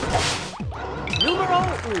 Numero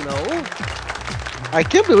uno. I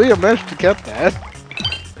can't believe I managed to get that.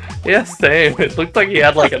 Yeah, same. It looked like he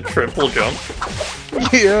had like a triple jump.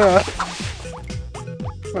 Yeah.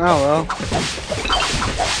 Oh well.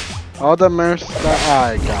 All that matters is that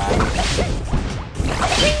I got it.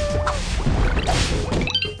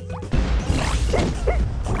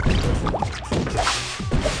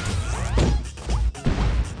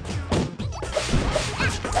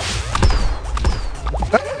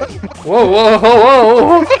 Whoa, whoa, whoa,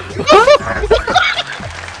 whoa!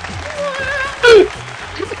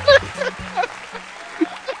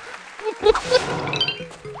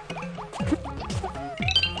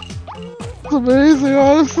 It's amazing,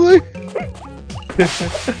 honestly.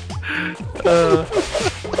 A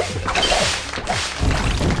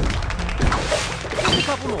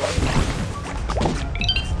couple more.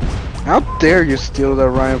 How dare you steal that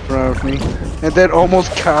right in front of me? And that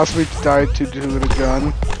almost caused me to die to do the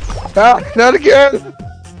gun. Ah, not again!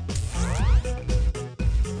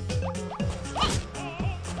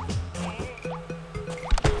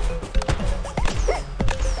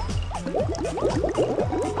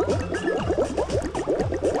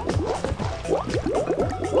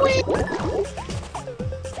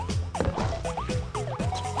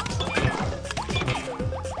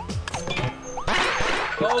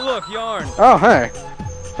 Oh look, yarn. Oh, hey.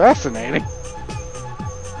 Fascinating.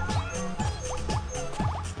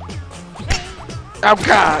 Oh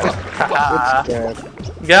god! It's dead.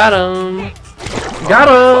 Got him! Got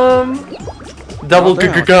him! Double Oh,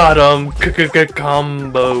 damn. got him!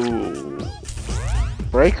 Combo!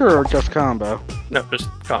 Breaker or just combo? No, just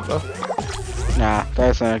combo. Nah,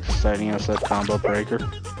 that's not exciting. I said combo breaker.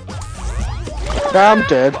 I'm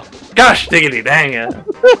dead. Gosh diggity dang it!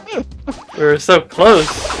 We were so close.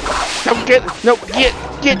 No, get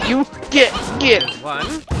you, get.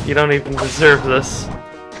 One. You don't even deserve this.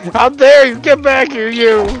 How dare you, get back here,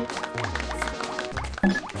 you!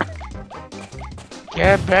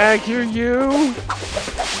 Get back here, you!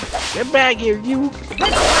 Get back here, you! Let's pile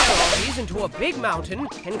all these into a big mountain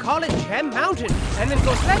and call it Gem Mountain, and then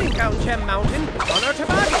go sledding down Gem Mountain on our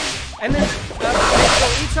toboggan, and then go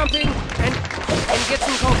eat something and get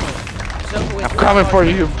some cocoa. So I'm coming for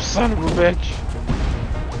you, son of a bitch!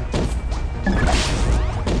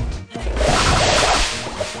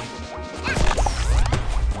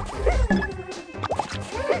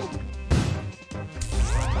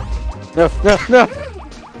 No!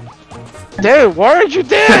 Dude, why aren't you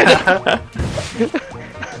dead?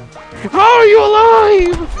 How are you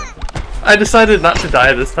alive? I decided not to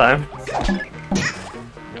die this time.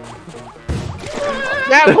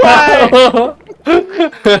 That way!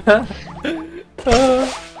 No!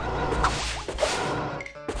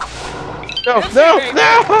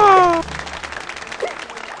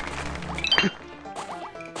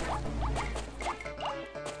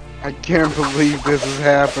 I can't believe this is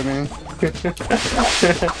happening.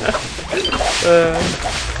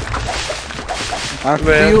 I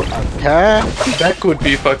feel attacked. Beck would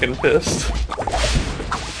be fucking pissed.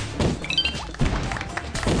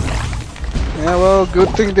 Yeah, well, good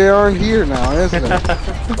thing they aren't here now, isn't it?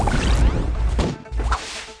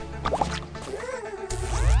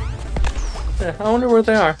 Yeah, I wonder where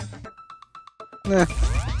they are. Yeah.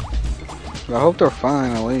 I hope they're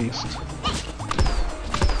fine, at least.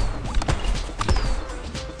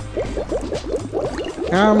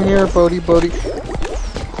 Come here, Bodie.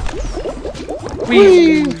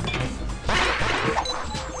 Whee!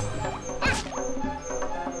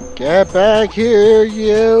 Get back here,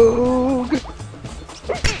 you!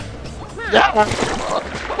 Yeah.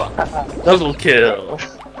 Double kill.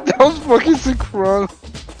 That was fucking synchronous.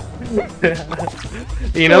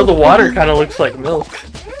 You know, the water kind of looks like milk.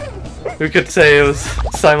 We could say it was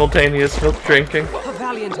simultaneous milk drinking. A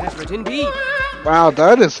valiant effort indeed. Wow,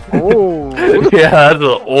 that is old. Yeah, that's an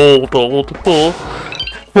old pool.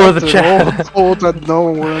 For the chat. Old that no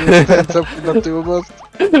one will understand except for the two of us.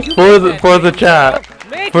 For the chat.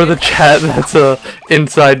 For the chat, that's a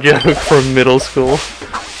inside joke from middle school.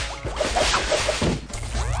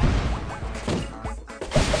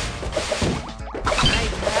 Can I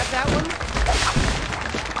grab that one?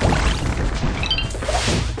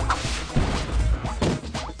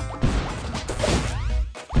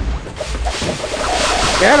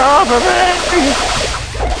 Get off of me!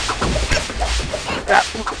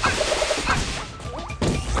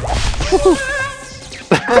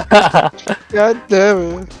 God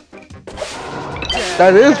damn it.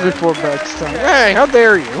 That is before Beck's time. Hey, how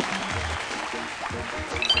dare you?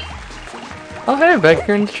 Oh hey, Beck,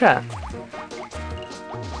 you're in the chat.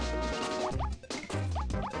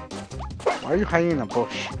 Why are you hiding in a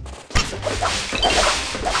bush?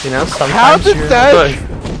 You know, sometimes How did you're that- good.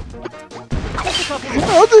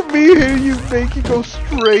 How did me hear you make you go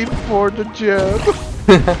straight for the jab?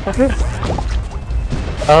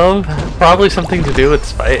 Probably something to do with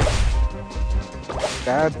spite.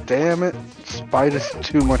 God damn it. Spite is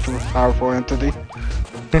too much of a powerful entity.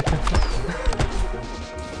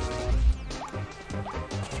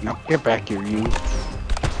 Now get back here, you.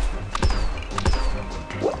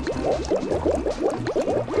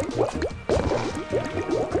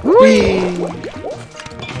 Whee!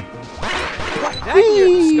 That your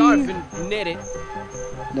scarf and knit it.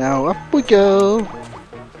 Now up we go.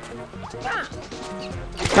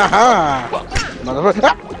 Haha!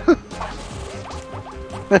 Motherfucker!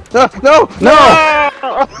 No! No!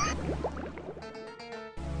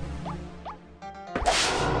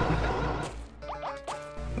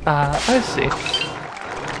 I see.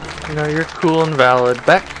 You know, you're cool and valid,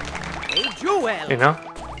 Beck. Hey, Joel. You know?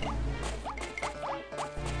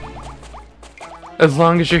 As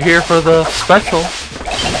long as you're here for the special.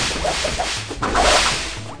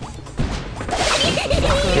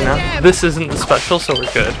 You know? This isn't the special, so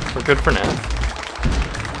we're good. We're good for now.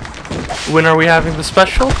 When are we having the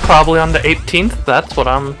special? Probably on the 18th. That's what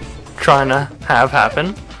I'm trying to have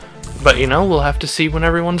happen. But, you know, we'll have to see when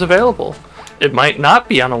everyone's available. It might not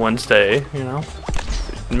be on a Wednesday, you know?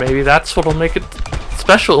 Maybe that's what'll make it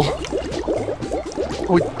special.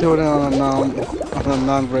 We do it on a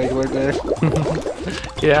non-regular day.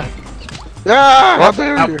 Yeah. Ah! How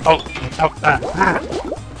dare you!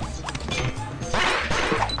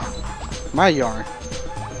 My yarn.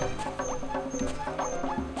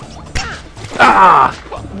 Ah!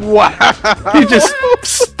 Wow! He just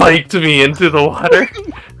spiked me into the water.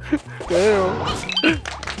 Damn.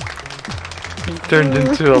 Turned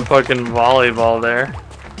into a fucking volleyball there.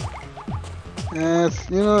 Yes,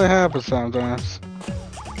 you know it happens sometimes.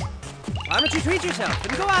 Why don't you treat yourself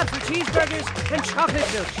and go out for cheeseburgers and chocolate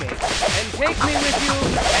milkshakes and take me with you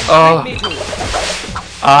and treat me too.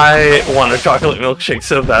 I want a chocolate milkshake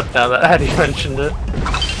so bad now that Addie mentioned it.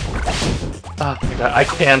 Oh my god, I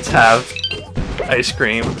can't have ice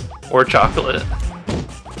cream or chocolate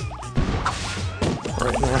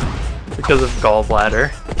right now because of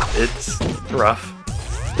gallbladder. It's rough.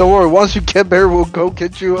 Don't worry, once you get there, we'll go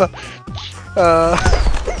get you a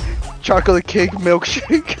chocolate cake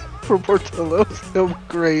milkshake from Portillo's. It'll be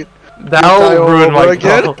great. That'll ruin my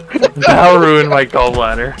that'll ruin my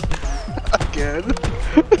gallbladder. Again.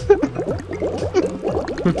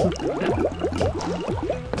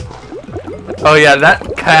 Oh yeah,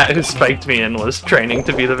 that cat who spiked me in was training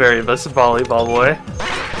to be the very best volleyball boy.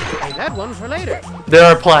 Hey, that one for later. They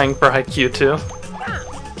are applying for IQ too.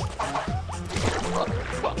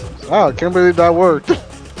 Wow, I can't believe that worked.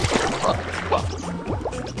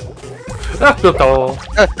 No!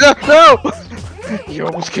 No! You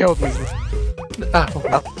almost killed me. Ow.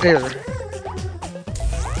 Up there.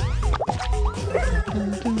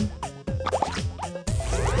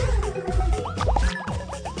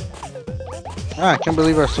 Ah, I can't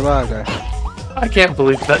believe I survived that. I can't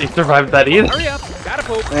believe that you survived that either. Hurry up, gotta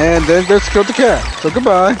poop. And then just killed the cat. So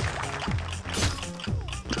goodbye.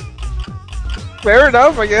 Fair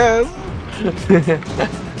enough, I guess.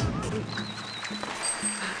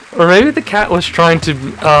 Or maybe the cat was trying to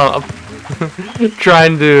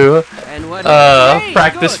And what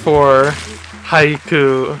practice for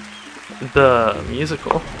Haiku the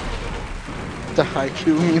musical. The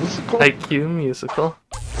Haiku musical. Haiku musical.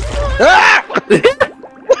 Ah!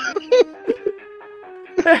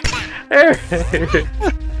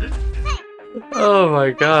 Oh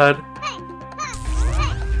my god.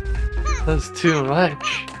 That's too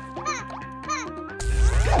much.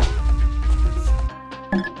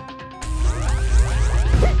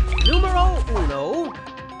 Numero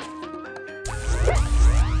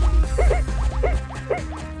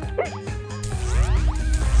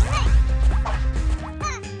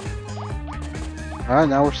Alright,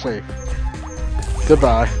 now we're safe.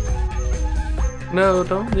 Goodbye. No,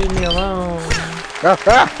 don't leave me alone. The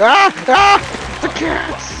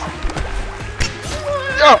cats!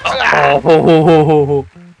 Oh.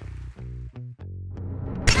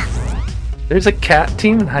 There's a cat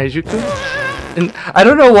team in Haijuku? And I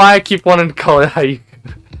don't know why I keep wanting to call it Haijuku.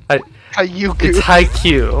 Hayuku. It's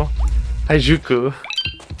Haikyuu. Haijuku.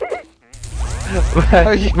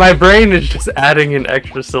 My brain is just adding in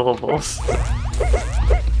extra syllables.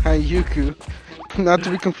 Hayuku. Not to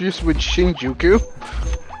be confused with Shinjuku.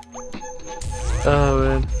 Oh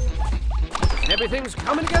man. Everything's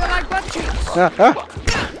coming together like butt cheeks.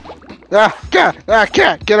 Cat,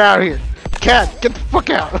 get out of here. Cat, get the fuck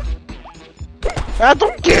out.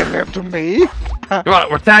 Don't give it to me. Come on,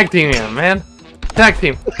 we're tag teaming him, man. Tag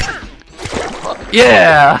team.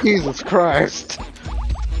 Yeah! Jesus Christ.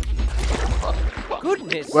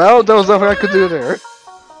 Goodness. Well, there was nothing I could do there.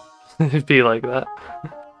 It'd be like that.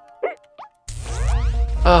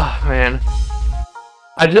 Oh man.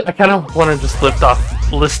 I kind of want to just list off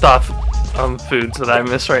foods that I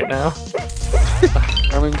miss right now.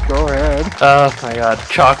 I mean, go ahead. Oh my god,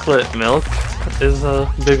 chocolate milk is a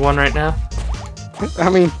big one right now.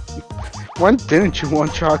 I mean, when didn't you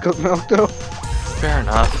want chocolate milk though? Fair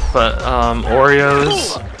enough, but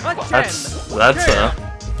Oreos, that's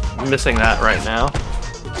missing that right now.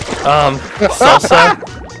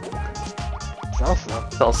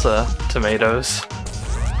 Salsa, tomatoes.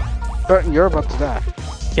 You're about to die.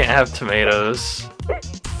 Can't have tomatoes.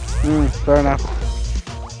 Fair enough.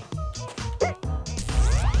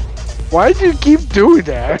 Why do you keep doing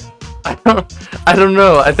that? I don't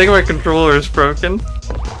know. I think my controller is broken.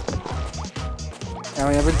 I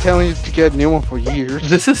mean, I've been telling you to get a new one for years.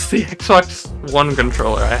 This is the Xbox One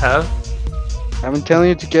controller I have. I've been telling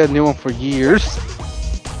you to get a new one for years.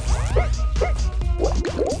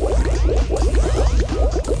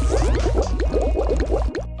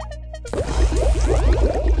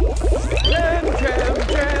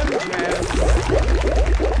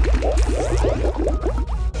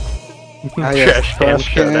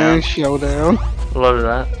 Trash can showdown. Love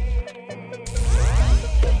that.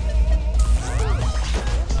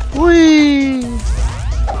 Whee!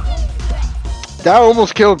 That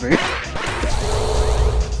almost killed me.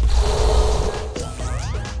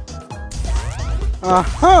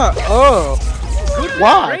 Oh.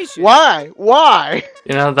 Why? Why?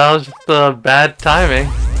 You know, that was just bad timing.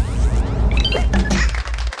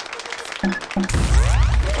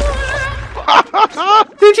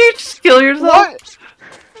 Did you just kill yourself? What?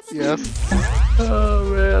 Yes. Oh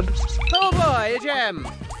man. Oh boy, a gem.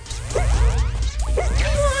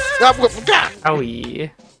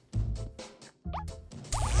 Owie.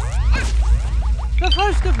 The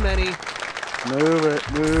first of many. Move it.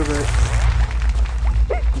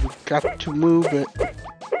 You got to move it.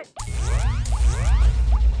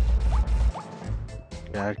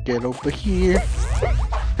 Gotta get over here.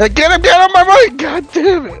 Hey, get him on my right! God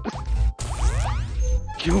damn it!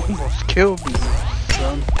 You almost killed me,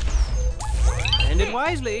 son. Ended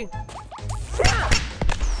wisely.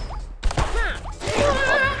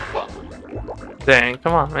 Dang,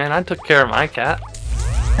 come on, man. I took care of my cat.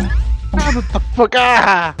 What the fuck?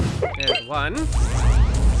 Ah! There's one.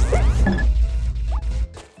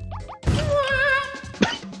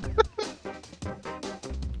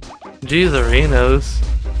 Jeez, arenas.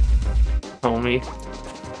 Homie.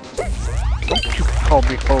 Don't you call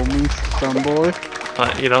me homie, son boy.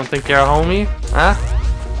 What, you don't think you're a homie? Huh?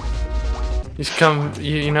 You just come,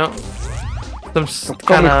 you know, some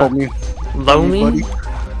kind of loamy?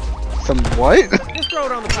 Some what? Just throw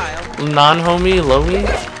it on the pile. Non-homie, loamy?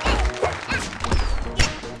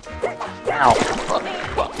 Ow.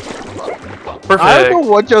 Perfect. I don't know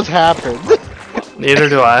what just happened. Neither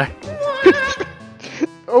do I.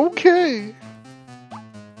 Okay.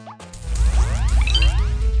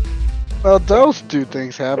 Well, those two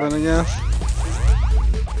things happen, I guess.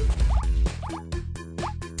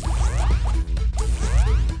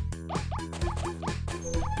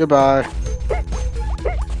 Goodbye. Okay,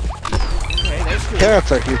 there's two.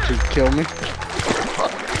 Cats are here to kill me.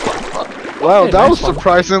 Wow, Hey, that nice was one.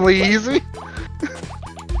 surprisingly easy.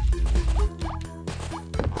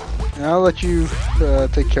 And I'll let you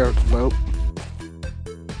take care of the boat.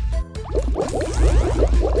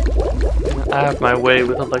 I have my way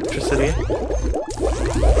with electricity.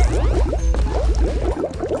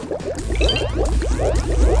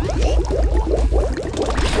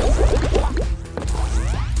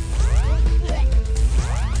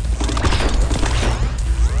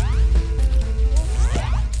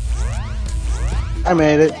 I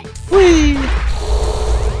made it. Whee!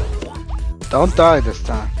 Don't die this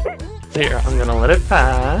time. Here, I'm gonna let it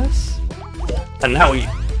pass. And now we,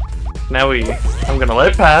 I'm gonna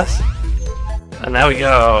let it pass. And now we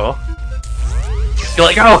go. You're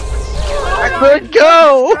like, go! I couldn't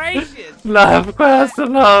go! Not fast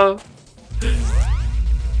enough.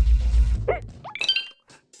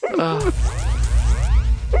 How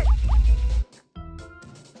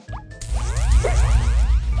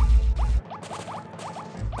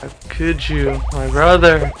could you, my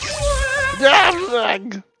brother?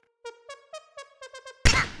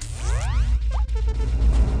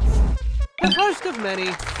 The first of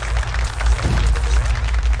many.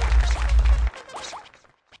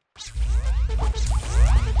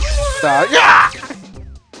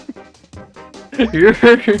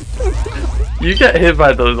 You get hit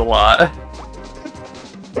by those a lot.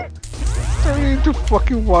 Turning into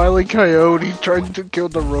fucking Wile E. Coyote trying to kill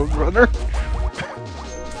the Roadrunner.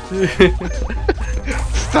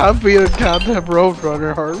 Stop being a goddamn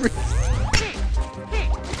Roadrunner, Harvey.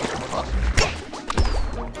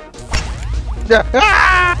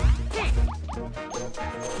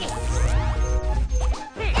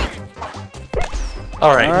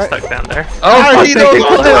 Alright, you're stuck down there. Oh, Ah, fuck, he they knows can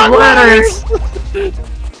all climb the ladders!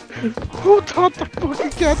 Who taught the fucking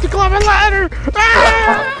cat to climb a ladder?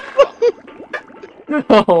 Ah!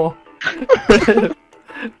 No.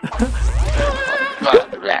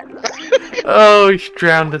 Oh, he's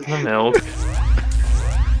drowned in the milk.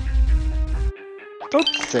 Don't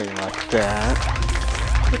say like that.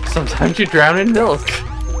 Sometimes you drown in milk. To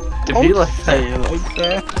be Don't like say that. it like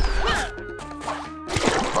that.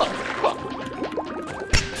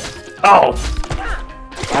 Oh!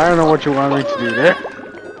 I don't know what you want me to do there.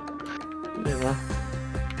 Yeah.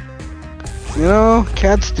 You know,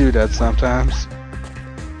 cats do that sometimes.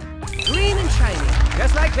 Green and shiny,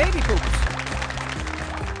 just like baby poops.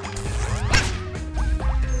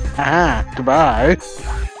 Ah, goodbye.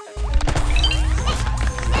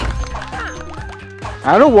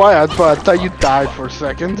 I don't know why I thought you died for a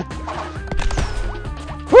second.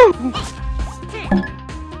 Woo!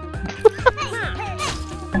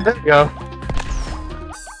 There you go.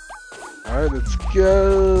 Alright, let's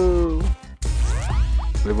go.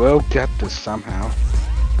 We will get this somehow.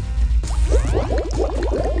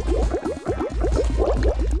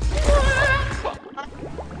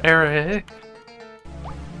 Eric.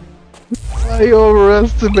 I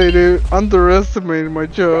underestimated my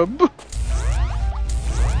job.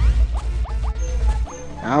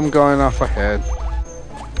 I'm going off ahead.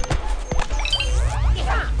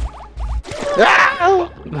 Ah!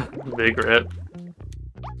 Big rip.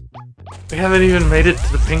 We haven't even made it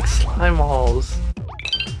to the pink slime halls.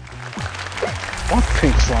 What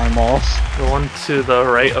pink slime balls? The one to the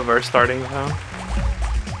right of our starting zone.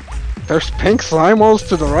 There's pink slime balls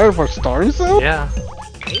to the right of our starting zone? Yeah.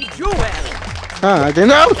 Hey, Joel! Huh, I didn't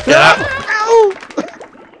know. Yeah.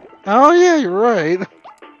 Oh yeah, you're right.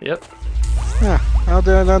 Yep. Yeah, how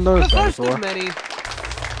did I not The notice that first before? of many.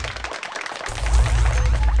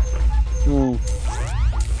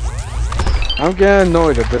 I'm getting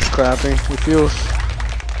annoyed at this clapping. It feels...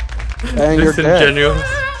 And you're dead. Disingenuous.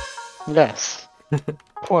 Yes.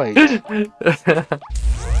 Quite.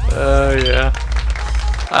 Oh yeah.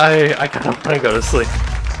 I kind of want to go to sleep.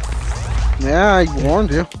 Yeah, I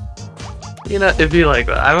warned you. You know, it'd be like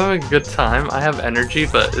that. I'm having a good time. I have energy,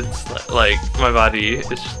 but it's like my body is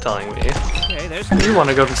just telling me, Okay, there's you want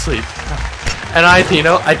to go to sleep. And I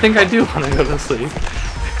think I do want to go to sleep.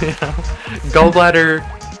 You know, gallbladder,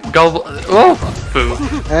 oh,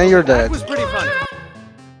 boo. And you're That dead. was pretty funny.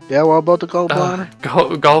 Yeah, what about the gallbladder?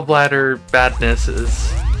 Gallbladder badness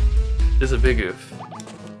is a big oof.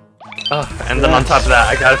 And then on top of that,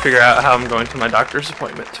 I gotta figure out how I'm going to my doctor's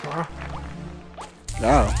appointment tomorrow.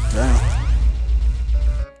 Oh, damn.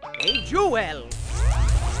 Hey, Joel!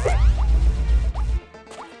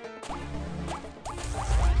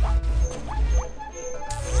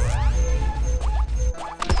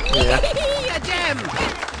 Yeah. A gem!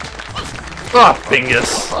 Oh,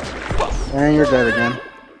 bingus. And you're dead again.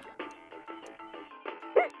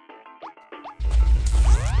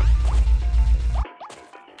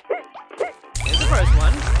 Here's the first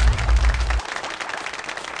one.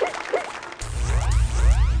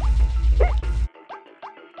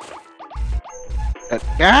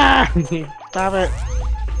 Ah! Stop it.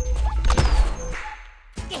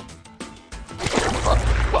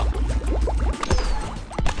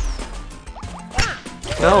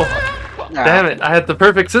 No. Damn it, I had the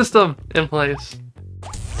perfect system in place.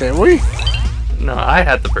 Did we? No, I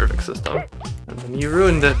had the perfect system. And then you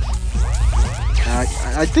ruined it.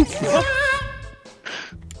 I think...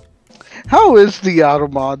 How is the auto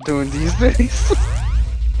mod doing these days?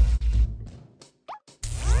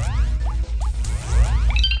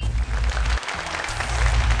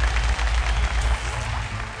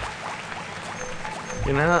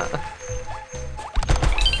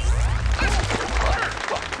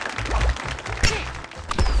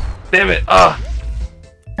 Damn it! Ah!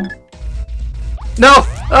 No!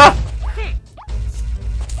 Ah!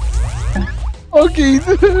 Okay,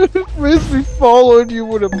 Frisbee followed you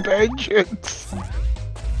with a vengeance.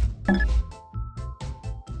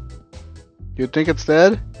 You think it's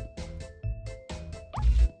dead?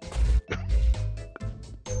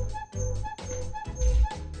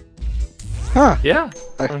 Huh. Yeah.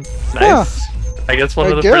 I- Nice. I guess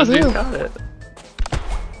one of the guess, frisbees yeah. got it.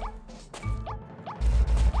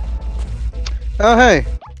 Oh, hey.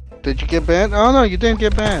 Did you get banned? Oh, no, you didn't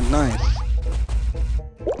get banned. Nice.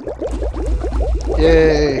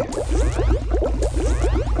 Yay.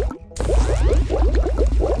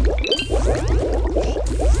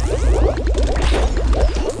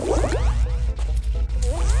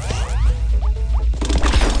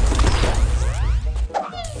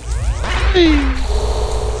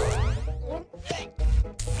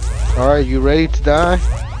 Alright, you ready to die?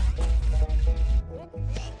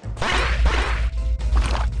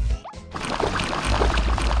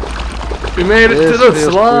 We made it This to the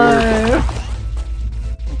feels slime!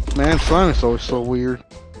 Man, slime is always so weird.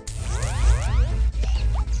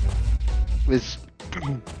 It's...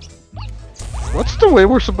 What's the way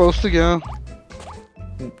we're supposed to go?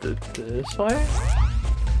 This way?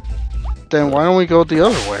 Then why don't we go the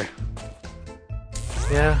other way?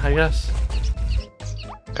 Yeah, I guess.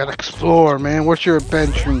 Gotta explore, man. What's your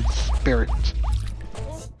adventuring spirit?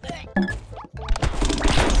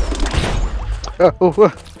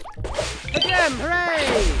 Oh. Again, hooray!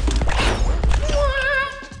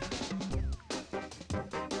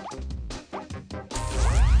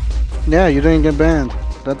 Yeah, you didn't get banned.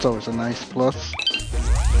 That's always a nice plus.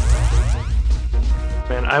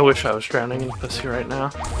 Man, I wish I was drowning in pussy right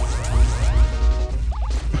now.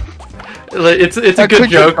 It's a good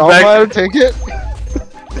joke, Beck. Take it.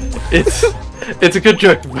 It's a good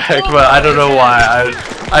joke, Beck, but I don't know why.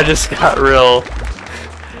 I just got real.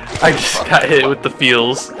 I just got hit with the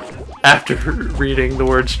feels after reading the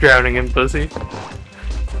words "drowning in pussy."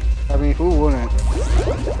 I mean, who wouldn't?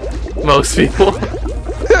 Most people.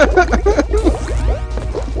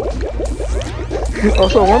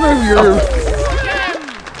 Also, I wonder if your...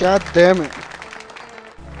 God damn it.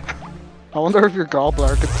 I wonder if your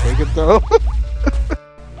gallbladder could take it, though.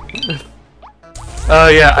 Oh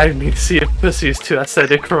yeah, I need to see if pussy is too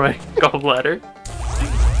acidic for my gallbladder.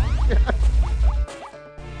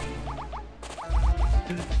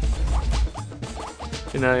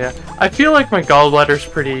 You know, yeah. I feel like my gallbladder's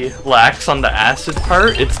pretty lax on the acid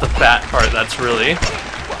part. It's the fat part that's really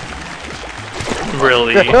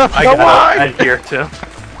I gotta adhere to.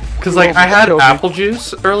 Cause like I had apple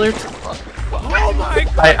juice earlier.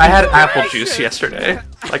 I had apple juice yesterday,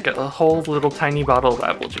 like a whole little tiny bottle of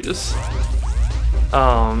apple juice.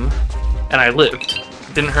 And I lived.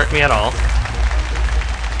 It didn't hurt me at all.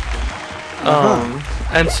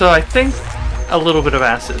 And so I think a little bit of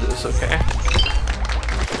acid is okay.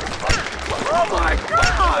 Oh my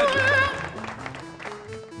god!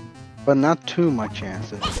 But not too much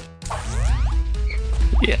acid.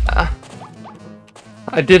 Yeah.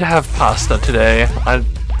 I did have pasta today. I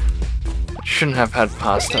shouldn't have had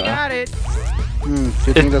pasta. Got it. Do you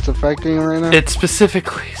think that's affecting you right now? It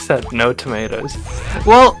specifically said no tomatoes.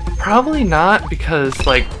 Well, probably not, because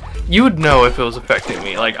like you would know if it was affecting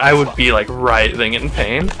me. Like I would be like writhing in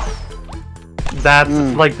pain. That's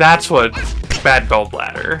like that's what bad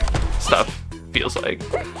gallbladder stuff feels like.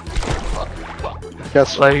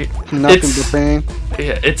 That's Like nothing but pain.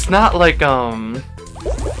 Yeah, it's not like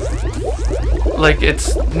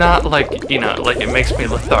it's not like, you know, like it makes me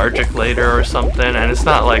lethargic later or something, and it's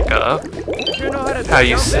not like how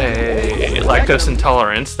you say lactose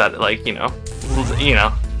intolerance that like, you know,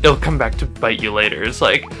 it'll come back to bite you later. It's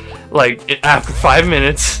like after 5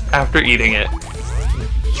 minutes after eating it,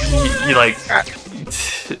 you like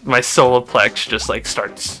my solar plex just like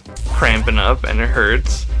starts cramping up and it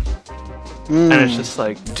hurts. And it's just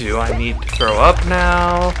like, do I need to throw up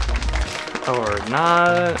now or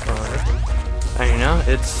not? Or you know,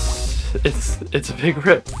 it's a big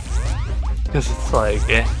rip, because it's like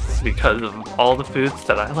it's because of all the foods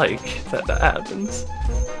that I like that happens.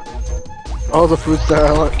 All the foods that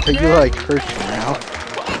I like, that you like hurt you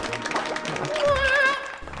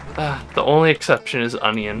now. The only exception is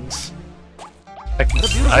onions.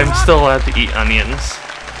 I'm still allowed to eat onions.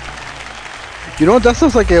 You know what? That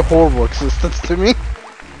sounds like a horrible existence to me.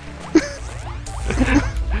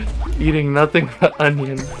 Eating nothing but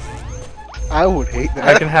onions. I would hate that.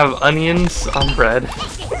 I can have onions on bread.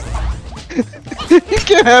 You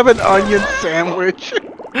can have an onion sandwich.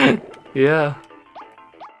 Yeah.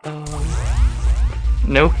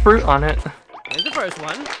 No fruit on it. Here's the first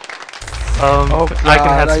one. Oh, I can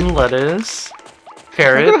have God, some lettuce, I'm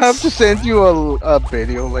carrots. gonna have to send you a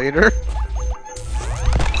video later.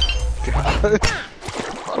 God.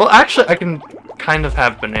 Well, actually, I can kind of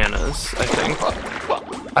have bananas, I think.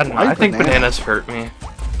 I don't know, I think bananas hurt me.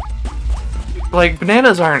 Like,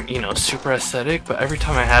 bananas aren't, you know, super aesthetic, but every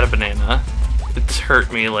time I had a banana, it's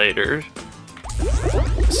hurt me later.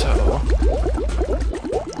 So,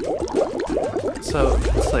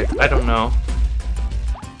 it's like, I don't know.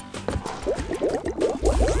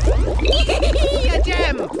 A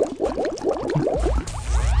gem!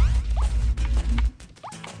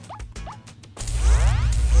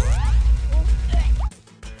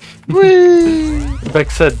 Whee! Beck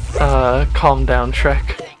said, calm down,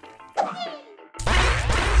 Shrek.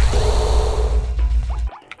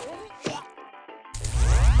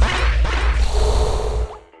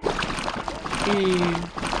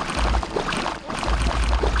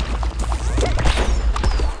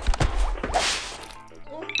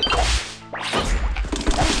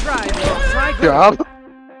 Try good. Job.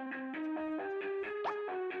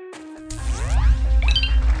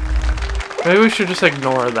 Maybe we should just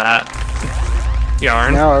ignore that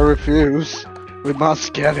yarn. Now I refuse. We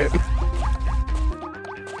must get it.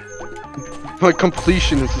 My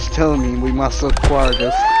completionist is telling me we must acquire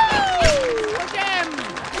this.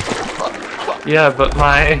 Yeah, but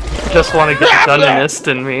my just want to get done-inist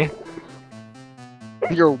in me.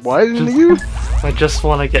 You're what in you? I just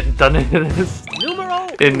want to get done-inist Numero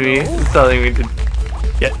in me is telling me to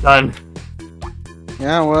get done.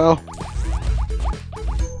 Yeah, well.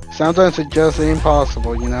 Sometimes it's just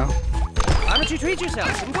impossible, you know? Why don't you treat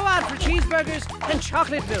yourselves and go out for cheeseburgers and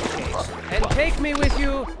chocolate milkshakes? And take me with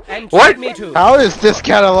you and treat What? me too. How is this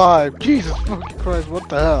cat alive? Jesus fucking Christ, what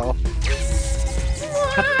the hell?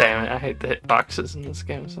 God damn it, I hate the hitboxes in this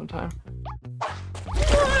game sometimes.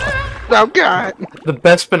 Oh god! The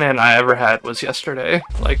best banana I ever had was yesterday.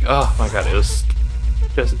 Like, oh my god, it was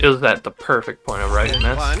at the perfect point of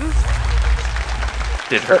rightness. One.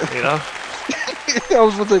 Did hurt me though. I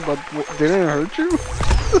was gonna say, but didn't it hurt you?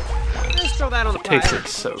 Just throw that on the fire. Tasted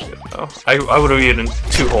so good though. I would have eaten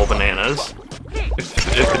 2 whole bananas if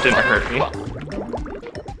it didn't hurt me. Oh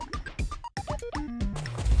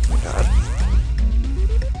my god.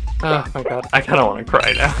 Oh my god, I kinda wanna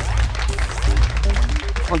cry now.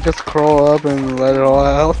 I'll just crawl up and let it all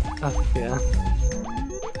out. Yeah.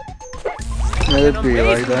 Let it be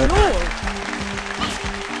like that.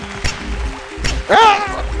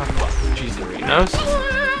 Jeez, Doritos.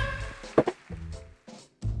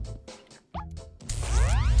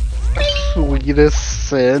 Sweetest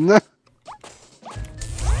sin.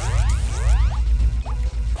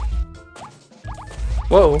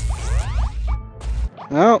 Whoa.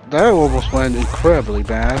 No, that almost went incredibly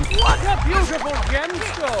bad. What a beautiful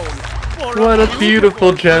gemstone! What a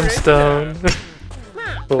beautiful gemstone.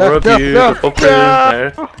 For a beautiful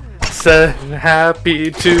prisoner. Said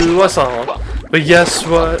happy to us all. But yes,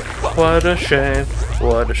 what a shame.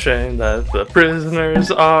 What a shame that the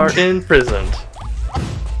prisoners are imprisoned.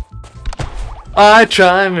 I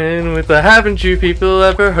chime in with the haven't you people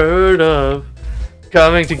ever heard of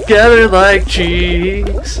coming together like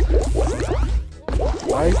cheeks.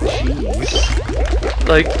 Why cheese?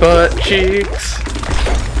 Like butt cheeks.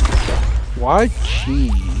 Why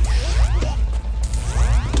cheese?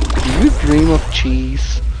 Do you dream of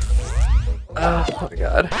cheese? Oh my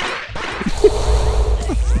god.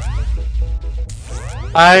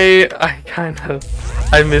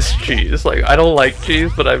 I miss cheese. Like, I don't like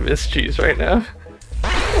cheese, but I miss cheese right now.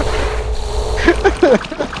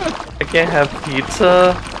 I can't have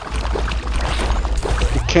pizza.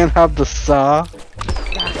 You can't have the saw.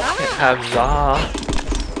 Can't have za.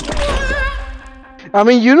 I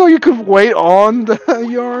mean, you know you could wait on the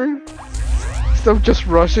yarn. Instead of just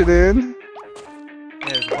rush it in.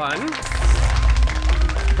 There's one.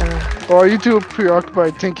 Or are you too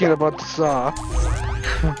preoccupied thinking about the saw?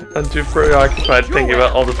 I'm too preoccupied thinking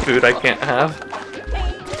about all the food I can't have.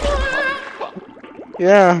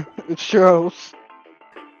 Yeah, it shows.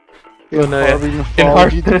 Well, In no, yeah. Harvey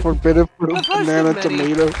mythology, the Har- forbidden fruit, The first banana, of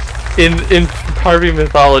many. tomato. In Harvey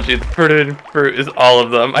mythology, the forbidden fruit is all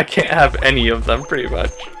of them. I can't have any of them, pretty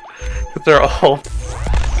much. Because they're all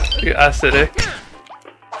acidic.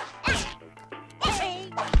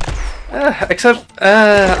 Except,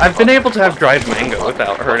 I've been able to have dried mango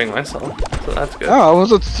without hurting myself, so that's good. Oh, I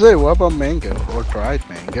was about to say, what about mango? Or dried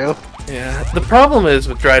mango? Yeah, the problem is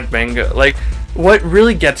with dried mango, like, what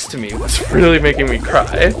really gets to me, what's really making me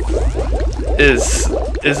cry, is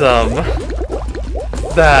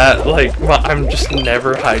that, like, I'm just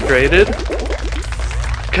never hydrated.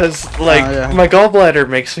 Because, like, yeah. my gallbladder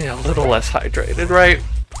makes me a little less hydrated, right?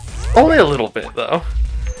 Only a little bit though.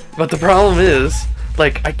 But the problem is,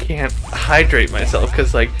 like, I can't hydrate myself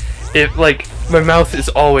because, like, my mouth is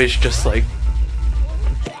always just like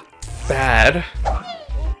bad.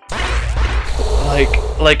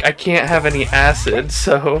 Like I can't have any acid,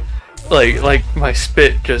 so like my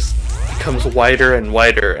spit just becomes whiter and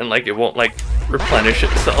whiter, and like it won't like replenish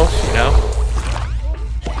itself, you know?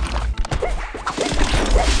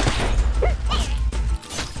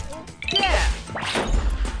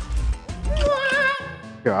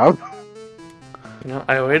 God. You know,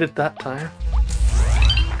 I waited that time.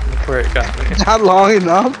 Look where it got me. Not long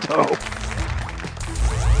enough, though.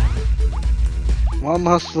 One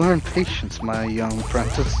must learn patience, my young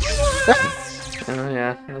apprentice. Oh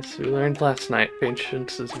yeah, as we learned last night,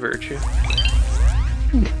 patience is virtue.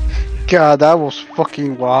 God, that was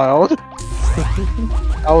fucking wild.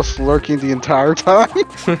 I was lurking the entire time.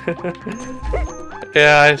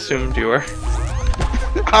 Yeah, I assumed you were.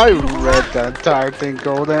 I read that entire thing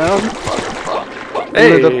go down.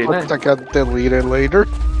 Hey, the parts that got deleted later.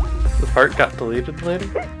 The part got deleted later?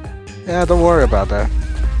 Yeah, don't worry about that.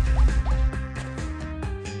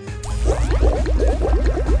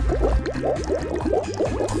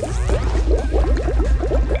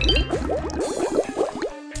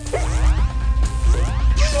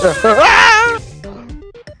 The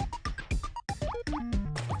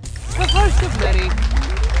first of many.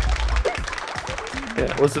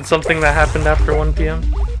 Yeah, was it something that happened after 1 p.m.?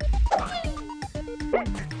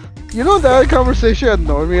 You know, that conversation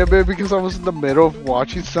annoyed me a bit because I was in the middle of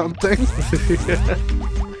watching something.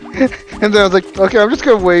 And then I was like, okay, I'm just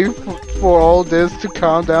gonna wait for all this to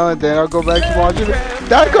calm down and then I'll go back to watching it.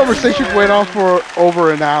 That conversation went on for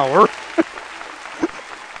over an hour.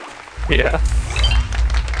 Yeah.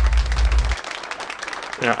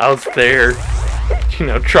 You know, I was there, you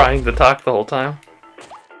know, trying to talk the whole time.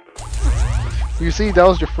 You see, that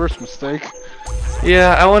was your first mistake.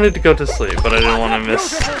 Yeah, I wanted to go to sleep, but I didn't want to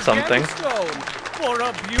miss something. For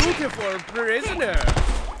a beautiful prisoner.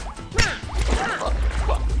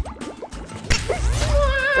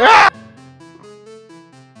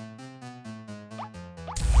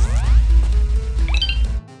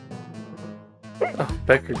 Oh,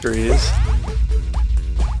 Beck agrees.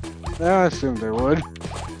 Yeah, I assumed they would.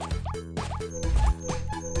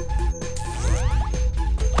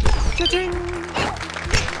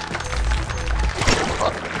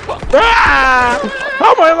 Ah!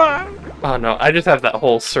 Oh my god! Oh no, I just have that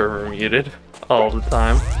whole server muted all the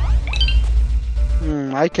time.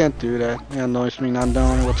 I can't do that. It annoys me not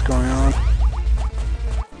knowing what's going on.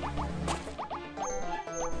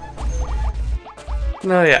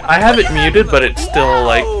 No, yeah, I have it muted, but it still,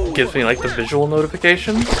 like, gives me, like, the visual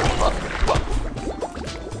notifications.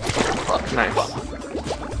 Nice.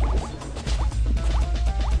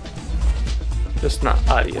 Just not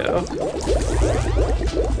audio.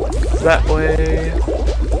 That way,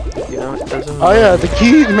 you know, it doesn't matter. Oh yeah, the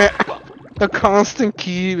key, the constant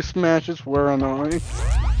key smashes were annoying.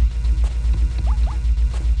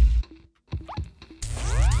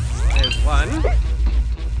 There's one.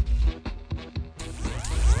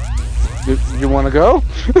 You want to go?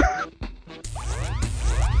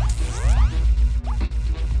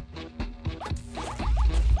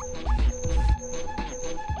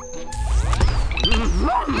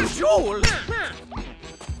 Joel!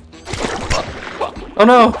 Oh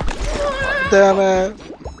no! Damn it.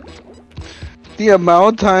 The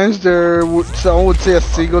amount of times someone would say a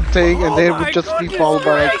single thing and then it would just be followed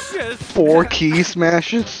by like 4 key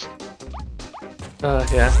smashes.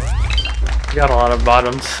 Yeah. We got a lot of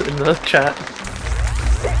bottoms in the chat.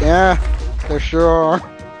 Yeah, there sure are.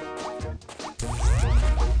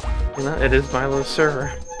 You know, it is Milo's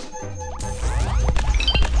server.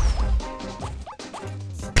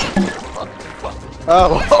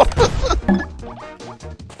 Oh.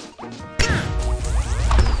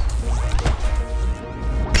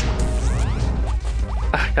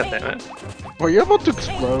 Ah, God damn it. Were you about to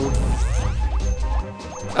explode?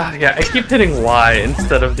 Ah, yeah, I keep hitting Y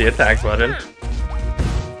instead of the attack button.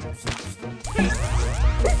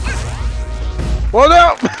 What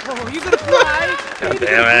up? Oh, you gonna cry? God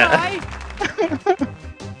damn it.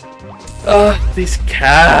 Ugh, these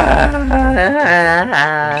cats.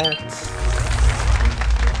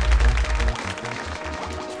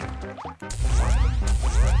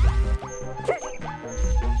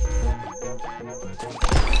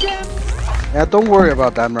 Yeah, don't worry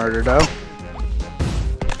about that murder though.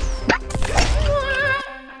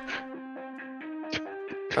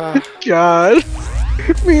 God.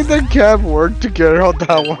 Me and the cat worked together on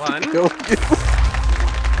that one to kill you.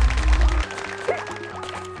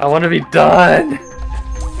 I want to be done.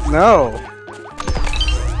 No.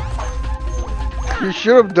 You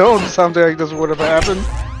should have known something like this would have happened.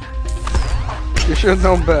 You should have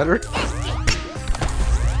known better.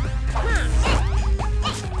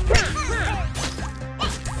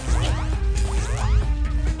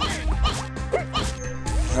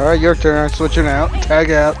 Alright, your turn. Switching out.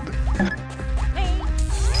 Tag out. Oh,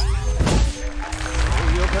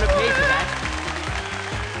 you're gonna pay for that.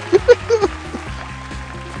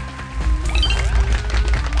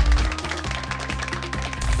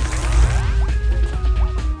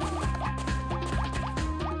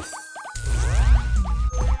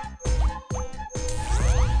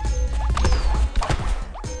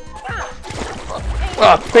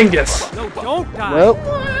 Ah, Bingus. No, don't die. Well.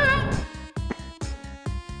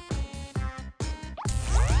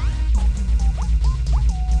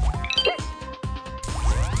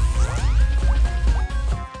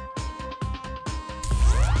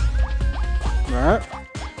 Alright.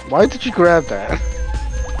 Why did you grab that?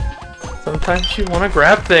 Sometimes you want to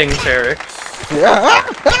grab things, Eric. Yeah.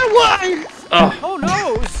 Why? Oh, Oh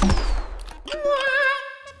no!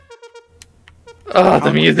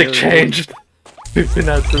 the music changed. We've been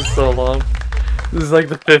at this so long. This is like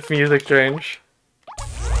the 5th music change.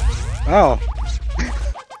 Oh.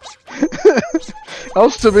 I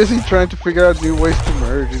was too busy trying to figure out new ways to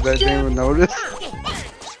merge that I didn't even notice.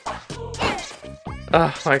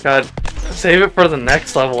 Oh my god. Save it for the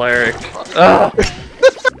next level, Eric. Ugh.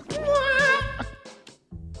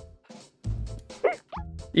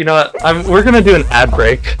 You know what? We're gonna do an ad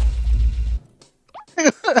break.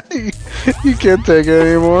 You can't take it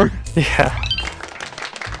anymore. Yeah.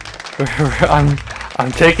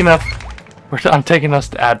 I'm taking us. I'm taking us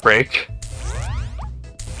to ad break.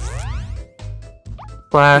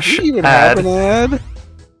 Slash Do you even ad. have an ad?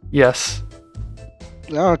 Yes.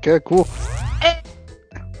 Oh, okay, cool.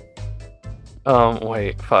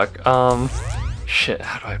 Wait, fuck. Shit,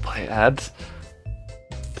 how do I play ads?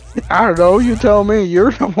 I don't know, you tell me.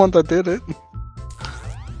 You're the one that did it.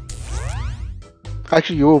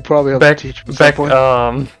 Actually, you will probably have to teach me Beck, some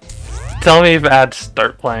point. tell me if ads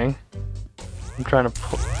start playing. I'm trying to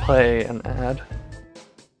play an ad.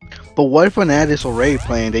 But what if an ad is already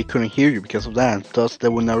playing, they couldn't hear you because of that, thus they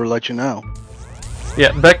will never let you know.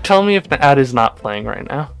 Yeah, Beck, tell me if the ad is not playing right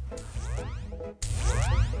now.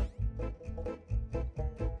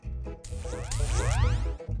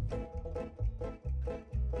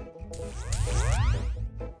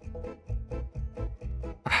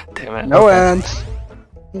 Damn it. No okay. ads.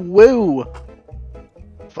 Woo!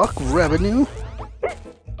 Fuck revenue.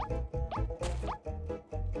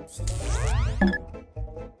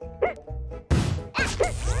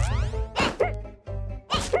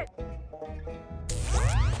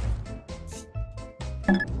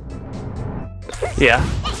 Yeah.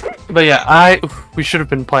 But yeah, we should have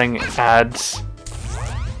been playing ads.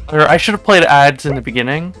 Or I should have played ads in the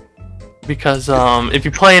beginning. Because if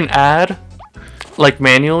you play an ad, like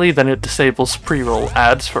manually, then it disables pre-roll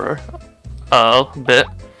ads for a bit.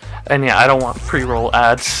 And yeah, I don't want pre-roll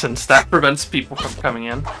ads since that prevents people from coming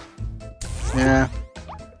in. Yeah.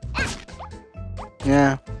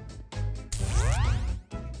 Yeah.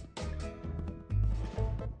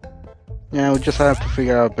 Yeah, we just have to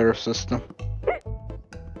figure out a better system.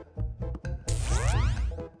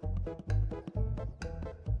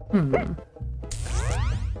 Hmm.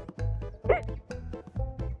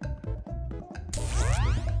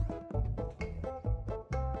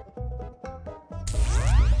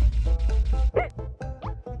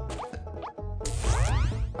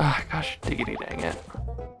 Ah, gosh, diggity dang it.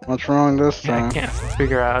 What's wrong this Yeah, I time? can't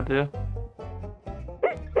figure out how to.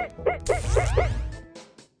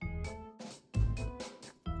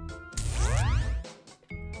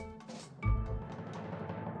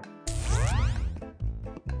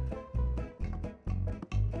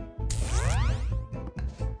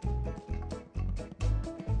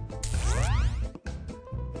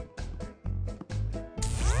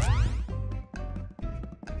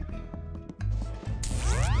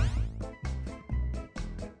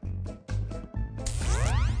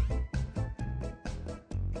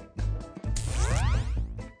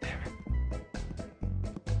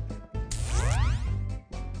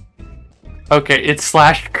 Okay, it's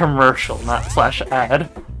slash commercial, not slash ad.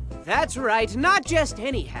 That's right, not just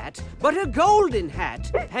any hat, but a golden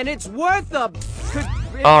hat, and it's worth All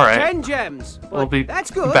right. 10 gems. We'll be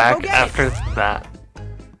That's good. back Go get after it. that.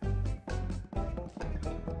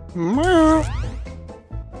 Meow.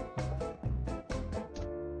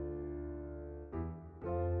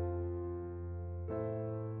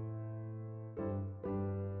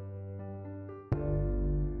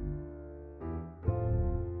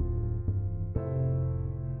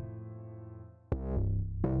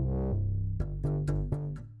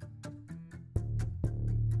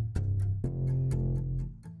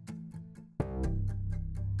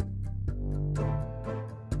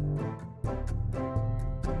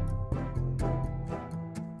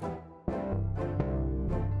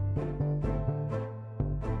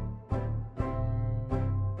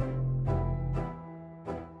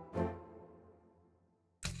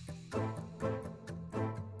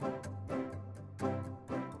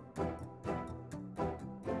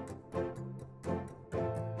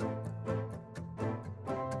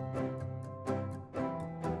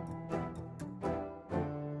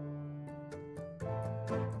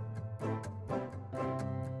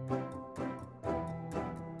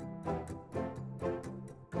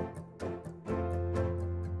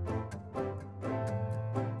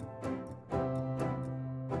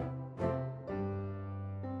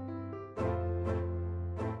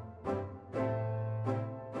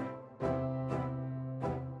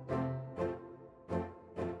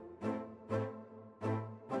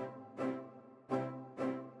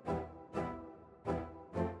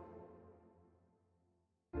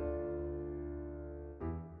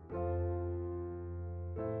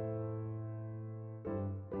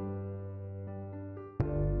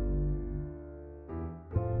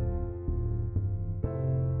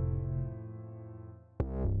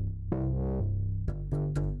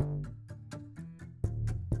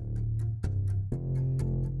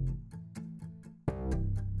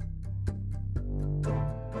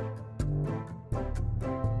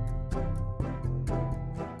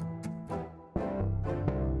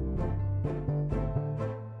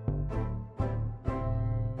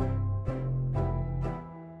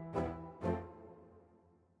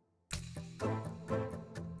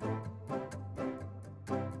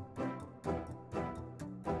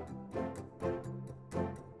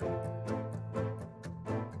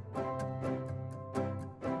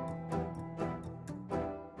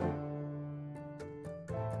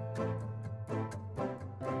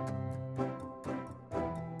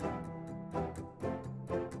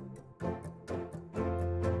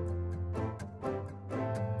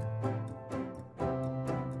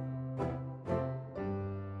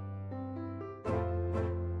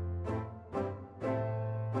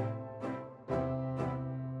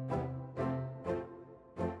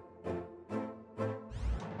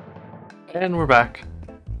 And we're back.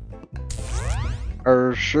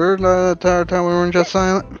 Are you sure the entire time we weren't just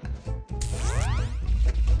silent?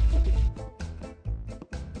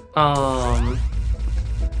 No,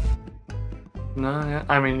 yeah.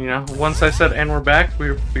 I mean, you know, once I said and we're back,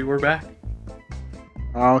 we were back.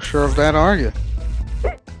 How sure of that are you?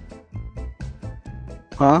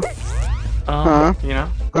 Huh? You know,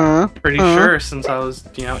 pretty sure since I was,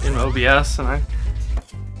 you know, in OBS and I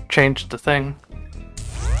changed the thing.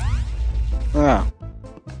 Yeah.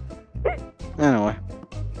 Anyway.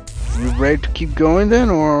 You ready to keep going then,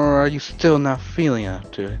 or are you still not feeling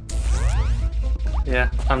up to it? Yeah,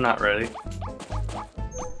 I'm not ready.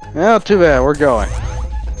 Well, too bad, we're going.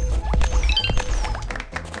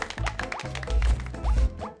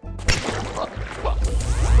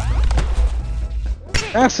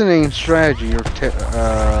 Fascinating strategy you're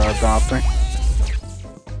adopting.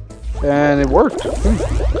 And it worked.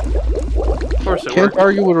 Of course it Can't worked.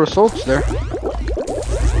 argue with results there.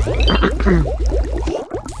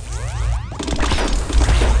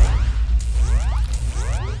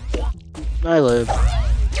 I lived.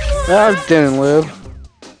 I didn't live.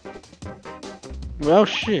 Well,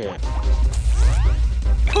 shit.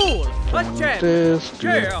 Cool. Let's this, do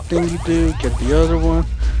that thing you do, get the other one.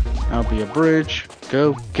 I'll be a bridge.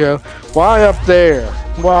 Go, go. Why up there?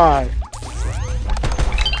 Why?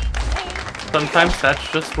 Sometimes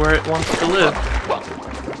that's just where it wants to live.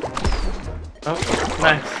 Oh,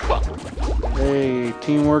 nice. Hey,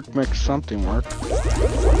 teamwork makes something work.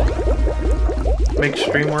 Make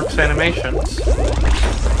DreamWorks animations.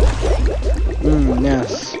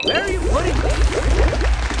 Yes. Where are you putting me?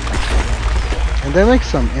 And they make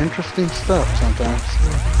some interesting stuff sometimes.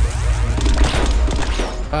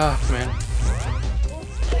 Oh, man.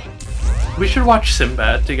 We should watch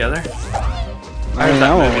Sinbad together. I heard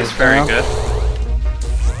that movie's very good.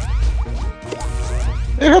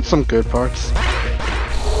 It had some good parts.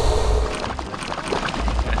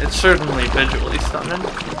 It's certainly visually stunning.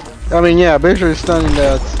 I mean, yeah, visually stunning.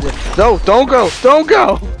 That's yeah. No, don't go, don't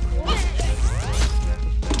go.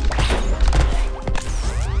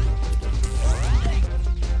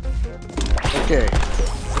 Okay,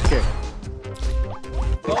 okay.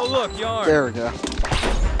 Oh look, yarn. There we go.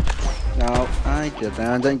 Now I get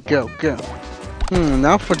down, then go, go.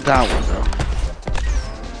 Now for that one though.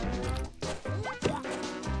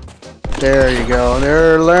 There you go.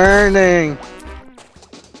 They're learning.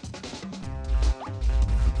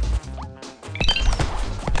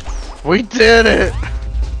 We did it!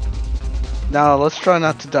 Now let's try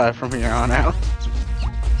not to die from here on out.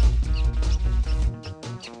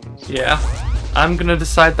 Yeah. I'm gonna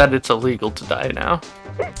decide that it's illegal to die now.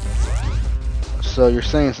 So you're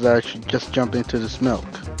saying that I should just jump into this milk?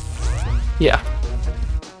 Yeah.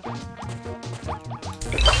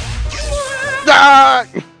 Ah!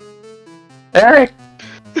 Eric!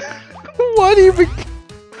 What even?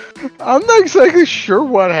 I'm not exactly sure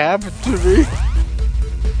what happened to me.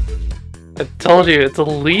 I told you, it's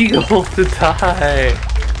illegal to die.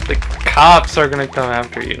 The cops are gonna come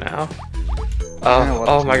after you now.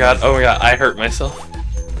 Oh my god, I hurt myself.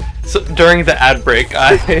 So during the ad break,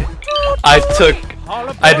 I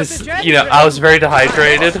was very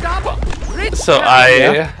dehydrated. So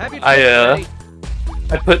I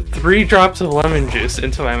put 3 drops of lemon juice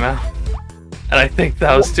into my mouth. And I think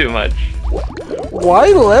that was too much. Why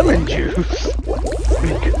lemon juice?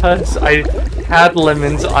 Because I had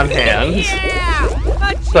lemons on hand.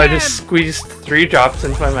 So I just squeezed 3 drops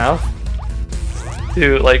into my mouth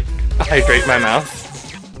to, like, hydrate my mouth.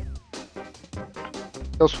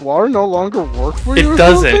 Does water no longer work for you? It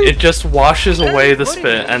doesn't. It just washes away the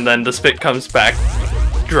spit, and then the spit comes back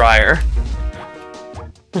drier.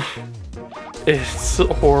 It's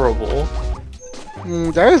horrible.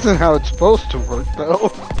 That isn't how it's supposed to work,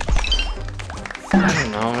 though. I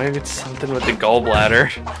don't know. Maybe it's something with the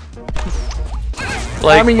gallbladder.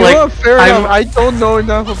 I mean, you know, fair enough. I don't know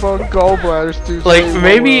enough about gallbladders to like say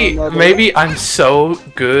maybe I'm so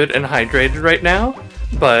good and hydrated right now,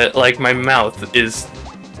 but like my mouth is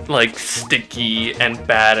like sticky and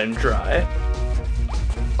bad and dry.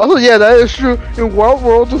 Oh yeah, that is true. In what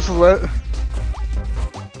world does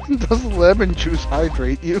lemon juice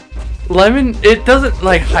hydrate you? Lemon, it doesn't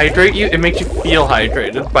like hydrate you. It makes you feel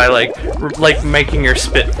hydrated by like making your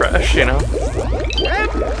spit fresh, you know.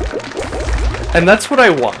 And that's what I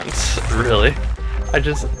want, really.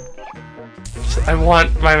 I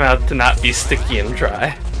want my mouth to not be sticky and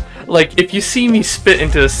dry. Like, if you see me spit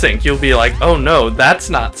into a sink, you'll be like, oh no, that's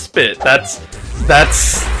not spit. That's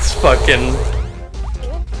fucking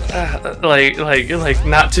like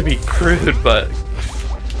not to be crude, but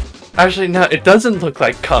actually no, it doesn't look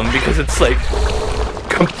like cum because it's like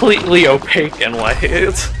completely opaque and white.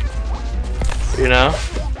 You know?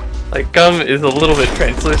 Like, gum is a little bit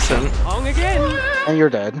translucent. Wrong again. And you're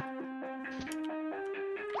dead.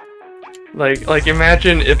 Like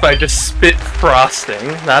imagine if I just spit frosting.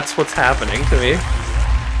 That's what's happening to me.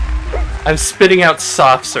 I'm spitting out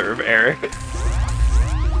soft serve, Eric.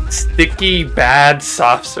 Sticky, bad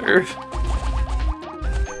soft serve.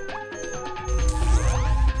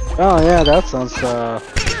 Oh yeah, that sounds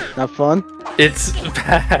not fun. It's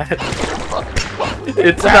bad.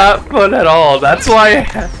 It's not fun at all. That's why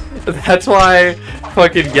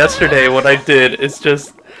fucking yesterday what I did is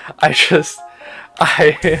just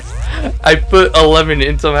I put a lemon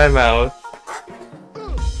into my mouth.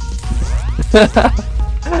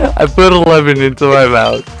 I put a lemon into my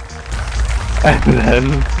mouth.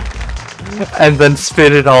 And then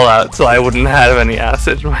spit it all out so I wouldn't have any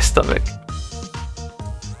acid in my stomach.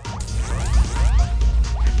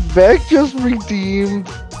 Beck just redeemed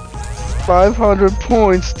 500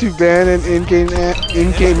 points to ban an in-game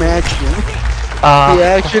action. The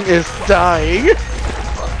action is dying.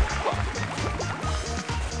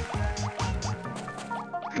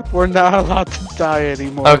 We're not allowed to die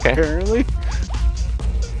anymore, okay. Apparently.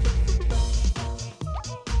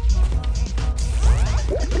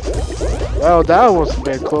 Well, that was a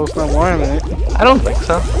bit close, now wasn't it? I don't think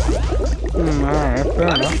so. Alright, fair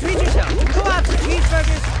enough. Treat yourself. Go out for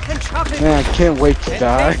cheeseburgers and chocolate. Man, I can't wait to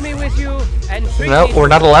die. Take me with you and No, we're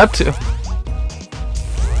not allowed to.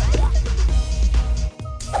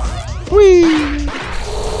 Whee!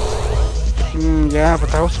 Yeah, but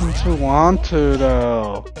that was something to want to,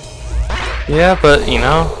 though. Yeah, but you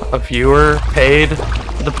know, a viewer paid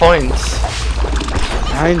the points.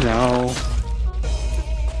 I know.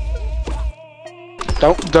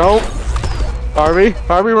 Don't! Harvey,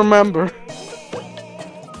 remember.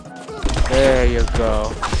 There you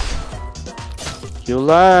go. You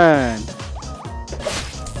learned.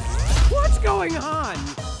 What's going on?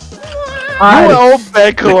 You old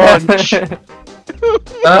back lunch.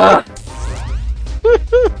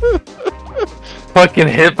 Fucking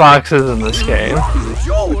hitboxes in this game.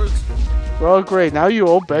 Well, great. Now you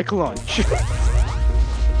owe Beck lunch.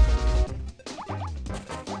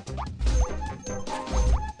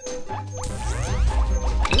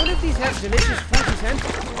 One of these has delicious fruity scent.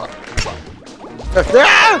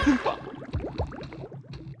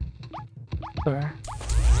 Sorry.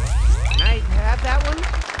 Can I have that one?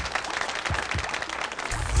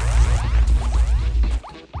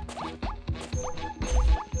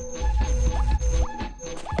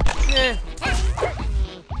 Yeah.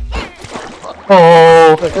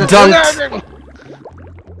 Oh, dunked.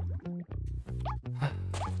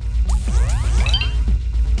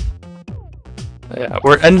 Yeah,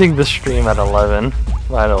 we're ending the stream at 11.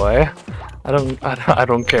 By the way, I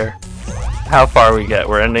don't care how far we get.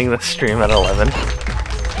 We're ending the stream at 11.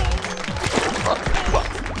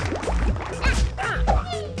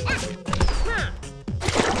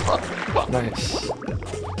 Nice.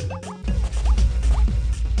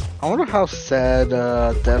 I wonder how sad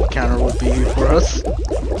death counter would be for us.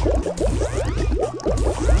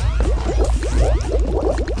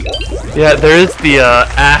 Yeah, there is the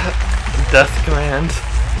death command.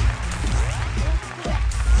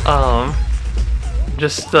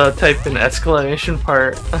 Just type in exclamation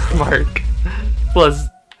mark plus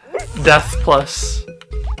death plus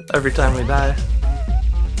every time we die.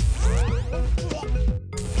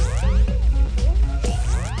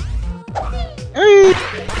 Hey!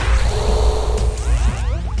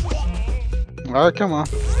 Alright, come on.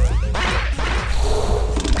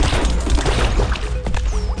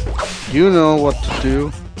 You know what to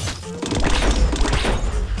do.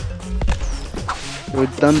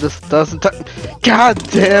 We've done this dozen times. God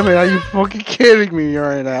damn it, are you fucking kidding me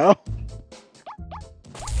right now?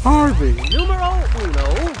 Harvey! Numero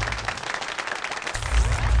uno.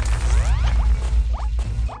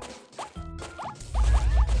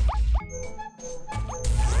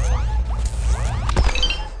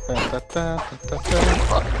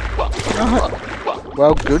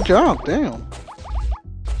 Well, good job, damn.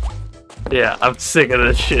 Yeah, I'm sick of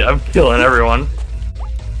this shit. I'm killing everyone.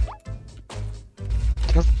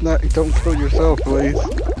 Just not, don't kill yourself, please.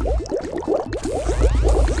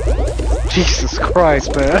 Jesus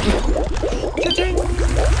Christ, man.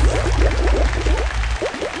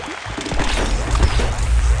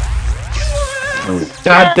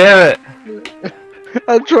 God damn it!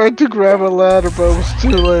 I tried to grab a ladder, but it was too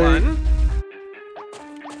late. One.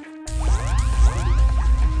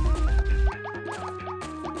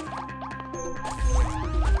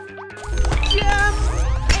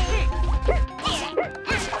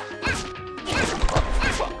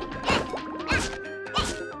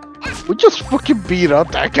 We just fucking beat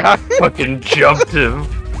up that guy. Fucking jumped him.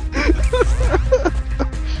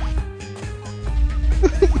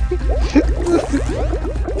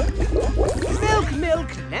 Milk, milk,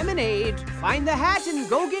 lemonade. Find the hat and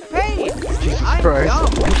go get paid. Jesus I'm Christ.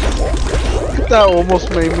 dumb. That almost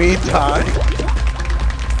made me die.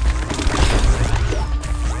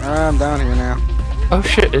 I'm down here now. Oh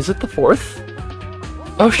shit, is it the 4th?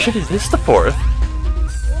 Oh shit, it is the 4th.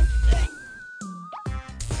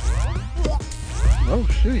 Oh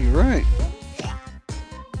shit, you're right.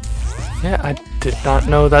 Yeah, I did not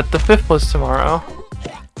know that the 5th was tomorrow.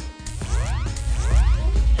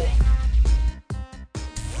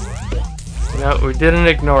 No, we didn't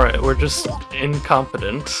ignore it. We're just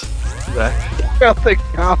incompetent, Zach. Nothing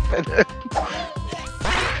confident.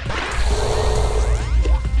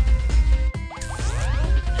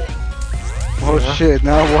 Oh Yeah. shit,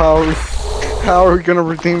 now how are we gonna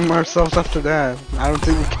redeem ourselves after that? I don't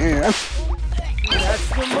think we can. That's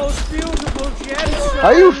the most beautiful gem.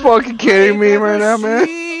 Are you fucking kidding me right now, man?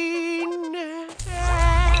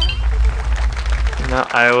 No,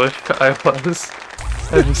 I wish I was.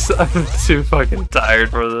 I'm too fucking tired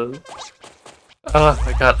for this. Oh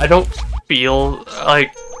my god, I don't feel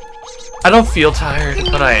tired,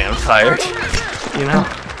 but I am tired. You know?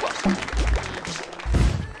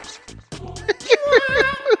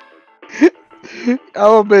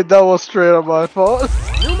 I'll admit that was straight up my fault.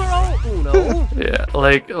 Numero uno. Yeah,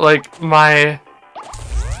 like my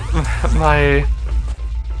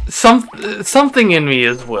something in me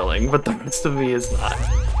is willing, but the rest of me is not.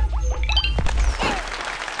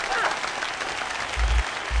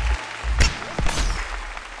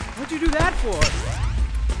 What'd you do that for?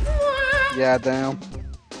 Yeah, damn.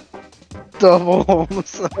 Double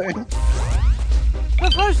homicide. The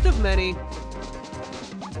first of many.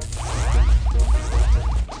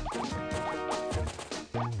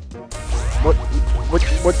 What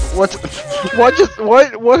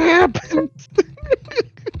happened?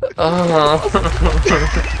 I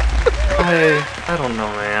don't know,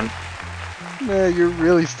 man. Man, you're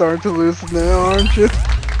really starting to lose it now, aren't you?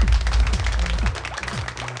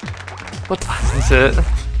 What time is it?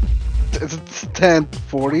 It's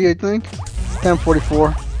 10:40, I think.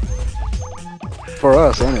 10:44. For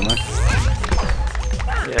us, anyway.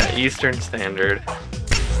 Yeah, Eastern Standard.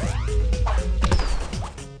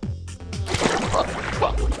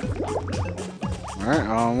 Alright,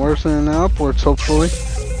 onwards and upwards, hopefully.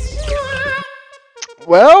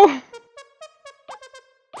 Well,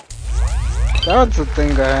 that's a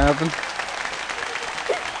thing that happened.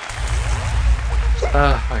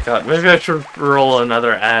 Oh my god, maybe I should roll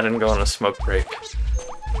another ad and go on a smoke break.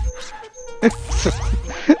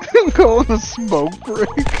 Go on a smoke break.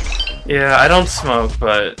 Yeah, I don't smoke,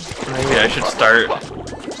 but maybe I should start.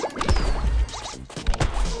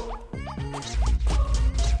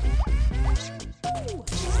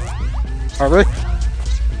 Are they?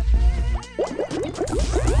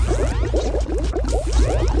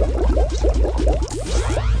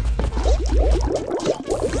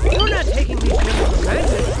 You're not taking these gems for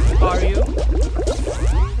granted, are you?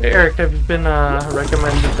 Hey Eric, have you been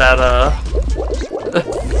recommended that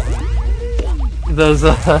those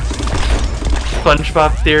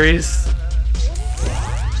SpongeBob theories?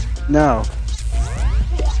 No.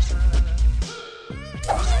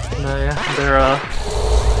 No, yeah, they're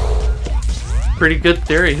pretty good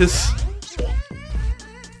theories.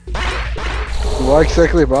 What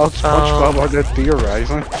exactly about SpongeBob are they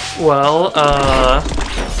theorizing? Well,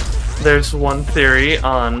 there's one theory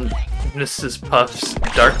on Mrs. Puff's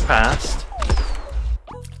dark past.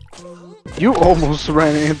 You almost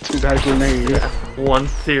ran into that grenade. One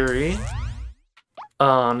theory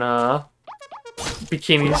on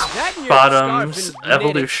Bikini That and your Bottom's scarf and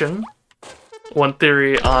evolution. One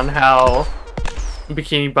theory on how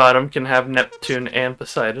Bikini Bottom can have Neptune and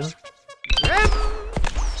Poseidon.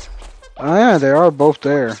 Oh yeah, they are both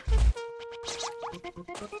there.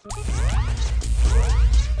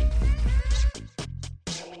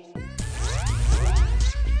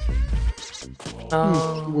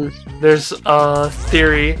 There's a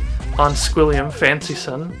theory on Squilliam Fancy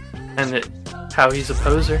Son and how he's a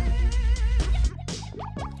poser.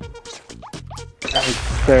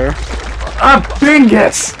 There. Ah,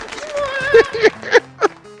 bingus!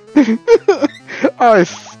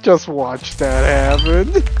 Just watched that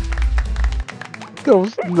happen. There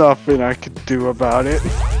was nothing I could do about it.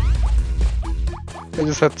 I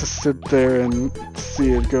just had to sit there and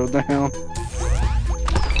see it go down.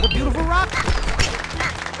 What a beautiful rock.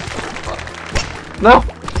 No!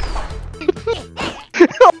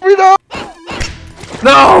 Help me now!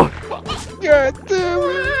 No! God damn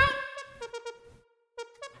it!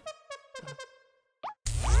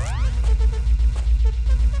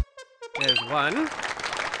 one.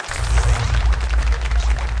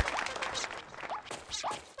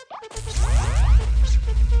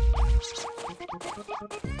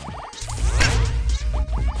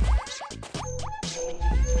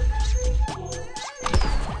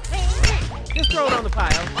 Just throw it on the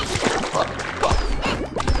pile.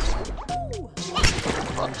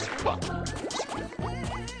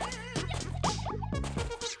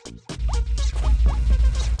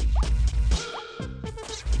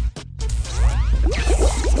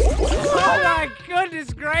 Oh my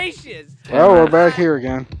goodness gracious! Well, we're back here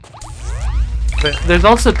again. But there's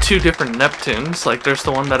also two different Neptunes. Like, there's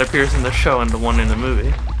the one that appears in the show and the one in the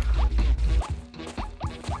movie.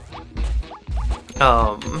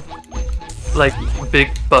 Like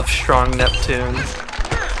big, buff, strong Neptune,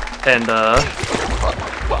 and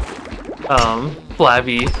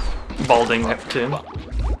flabby, balding Neptune.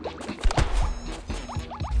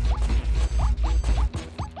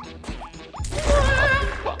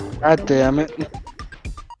 God damn it.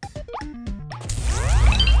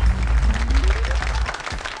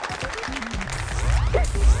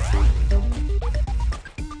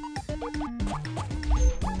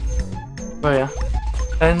 Oh yeah.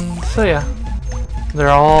 And so yeah. They're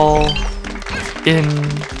all in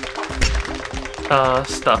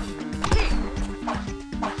stuff.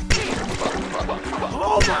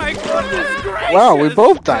 Oh my goodness gracious! Wow, we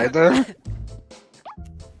both died there.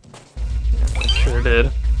 We sure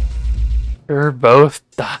did. Sure both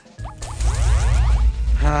died.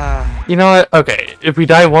 You know what? Okay, if we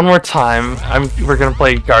die one more time, we're gonna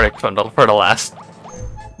play Gartic Bundle for the last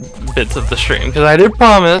bits of the stream, because I did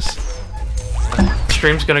promise the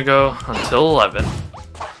stream's gonna go until 11.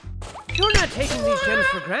 You're not taking these gems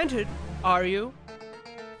for granted, are you?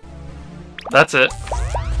 That's it.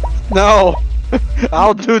 No.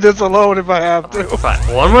 I'll do this alone if I have to. Fine,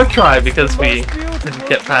 one more try because we Most beautiful didn't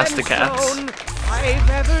get past the cats. gemstone I've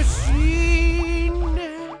ever seen.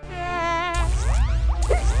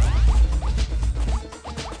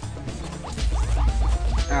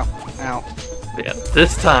 Ow, ow. But yeah,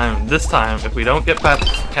 this time, if we don't get past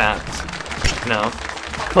the cats,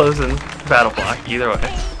 closing BattleBlock either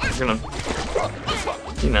way. We're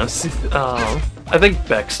gonna, see, I think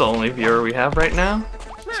Beck's the only viewer we have right now,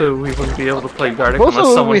 so we wouldn't be able to play Gartic Also,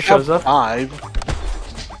 unless someone we shows have up.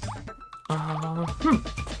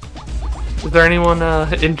 5. Is there anyone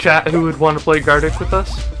in chat who would want to play Gartic with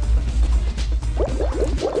us?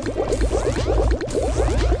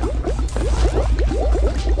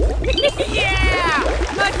 Yeah!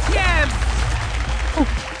 A gem!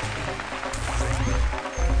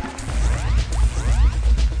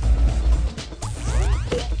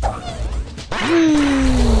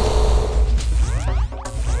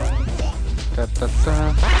 Da, da,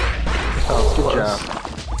 da. Oh, good job.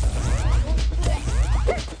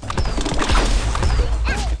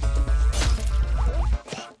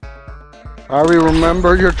 Ari,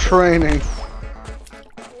 remember your training.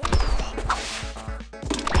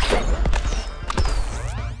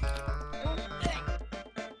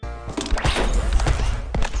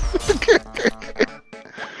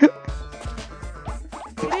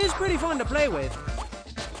 It is pretty fun to play with.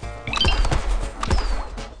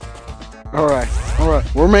 Alright,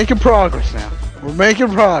 we're making progress now. We're making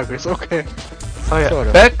progress, okay. Oh yeah, Sort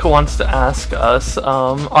of. Beck wants to ask us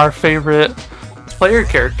our favorite player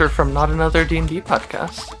character from Not Another D&D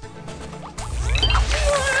podcast.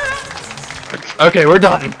 Okay, we're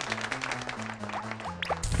done.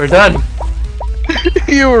 We're done.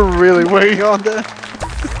 You were really waiting on that.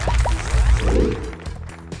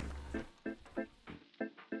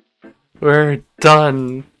 We're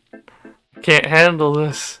done. Can't handle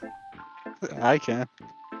this. I can.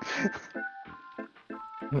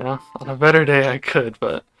 On a better day I could,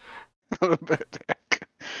 but...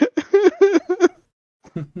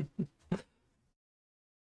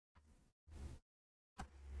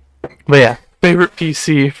 But yeah, favorite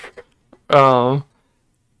PC,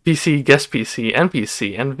 PC, guest PC,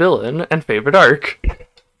 NPC, and villain, and favorite arc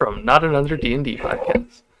from Not Another D&D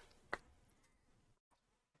podcast.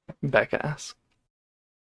 Becca asks.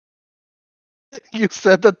 You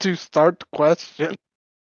said that to start the question.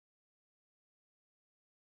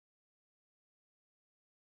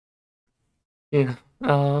 Yeah,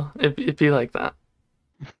 it'd be like that.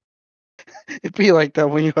 It'd be like that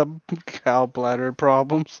when you have cow bladder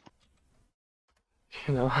problems.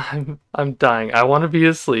 I'm dying. I want to be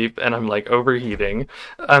asleep, and I'm like overheating.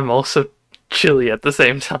 I'm also chilly at the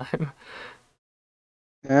same time.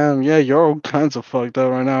 Yeah, you're all kinds of fucked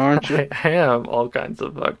up right now, aren't you? I am all kinds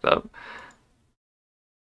of fucked up.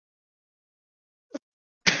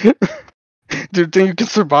 Do you think you can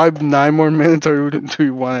survive 9 more minutes, or do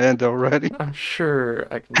you want to end already? I'm sure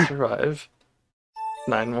I can survive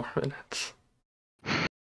 9 more minutes.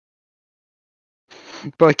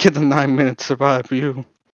 But can the 9 minutes survive you?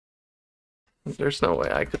 There's no way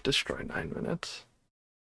I could destroy 9 minutes.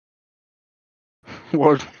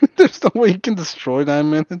 What? There's no way you can destroy 9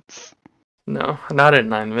 minutes. No, not in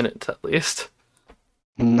 9 minutes at least.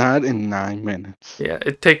 Not in 9 minutes. Yeah,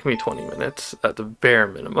 it'd take me 20 minutes at the bare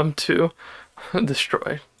minimum to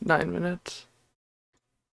destroy 9 minutes.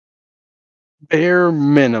 Bare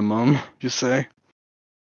minimum, you say?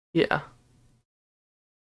 Yeah.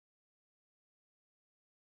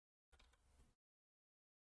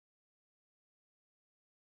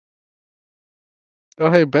 Oh,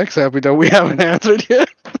 hey, Beck's happy that we haven't answered yet.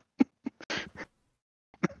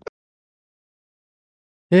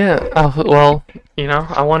 Yeah, well,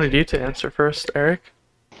 I wanted you to answer first, Eric.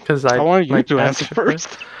 Because I wanted you to asked answer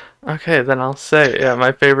first. Okay, then I'll say, yeah,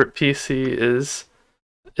 my favorite PC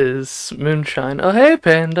is Moonshine. Oh, hey,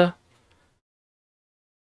 Panda.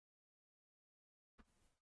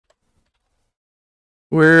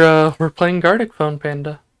 We're playing Gartic Phone,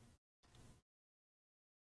 Panda.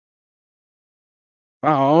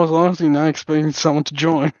 Wow, I was honestly not expecting someone to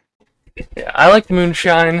join. Yeah, I like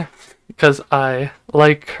Moonshine because I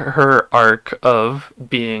like her arc of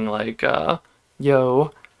being like, yo,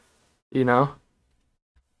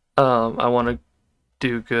 I want to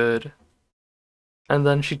do good. And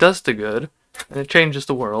then she does do good, and it changes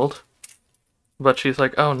the world. But she's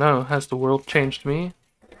like, oh no, has the world changed me?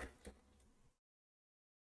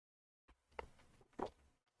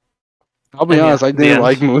 I'll be And honest, yeah, I the didn't end.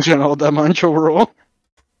 like Moonshine all that much overall.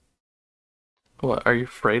 What, are you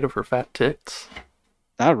afraid of her fat tits?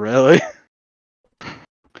 Not really.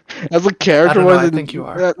 As a I character, don't know, I think you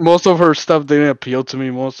are. most of her stuff didn't appeal to me.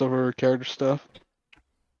 Most of her character stuff.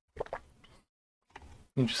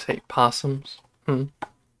 You just hate possums? I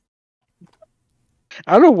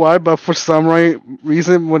don't know why, but for some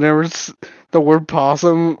reason, whenever the word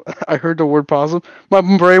possum, I heard the word possum, my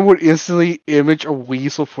brain would instantly image a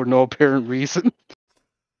weasel for no apparent reason.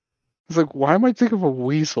 It's like, why am I thinking of a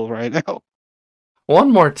weasel right now?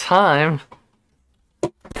 One more time!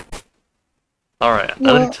 Alright,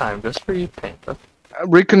 another time, just for you, Panda.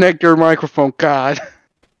 Reconnect your microphone, God.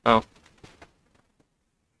 Oh.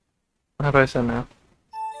 How do I sound now?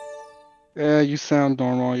 Yeah, you sound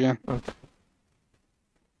normal, yeah. Okay.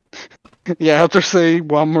 Yeah, after saying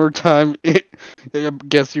one more time, I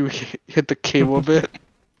guess you hit the cable a bit,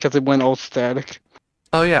 because it went all static.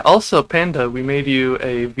 Oh yeah, also, Panda, we made you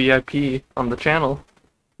a VIP on the channel,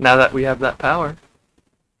 now that we have that power.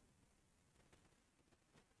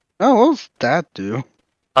 Oh, what does that do?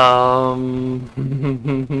 I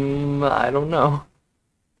don't know.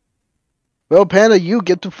 Well, Panda, you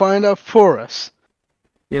get to find out for us.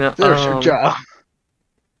 There's your job.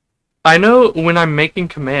 I know when I'm making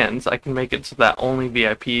commands, I can make it so that only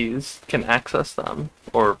VIPs can access them,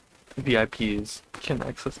 or VIPs can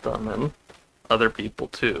access them, and other people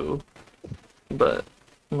too. But,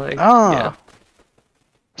 yeah.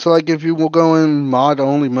 So, like, if you will go in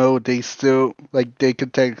mod-only mode, they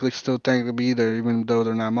could technically be there, even though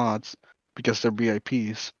they're not mods, because they're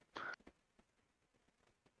VIPs.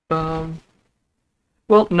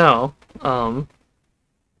 Well, no.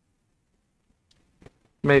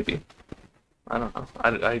 Maybe. I don't know.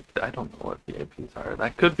 I don't know what VIPs are.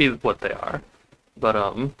 That could be what they are. But, I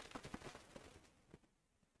don't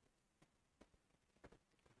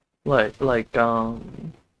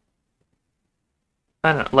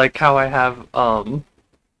know, like how I have,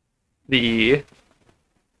 the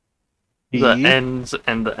ends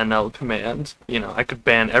and the NL commands. I could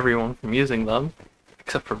ban everyone from using them,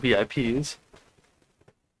 except for VIPs.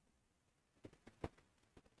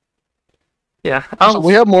 Yeah. So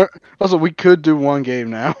we have more. Also, we could do one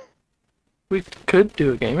game now. We could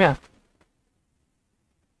do a game, yeah.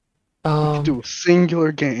 We could do a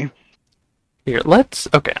singular game. Here,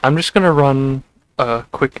 okay, I'm just gonna run a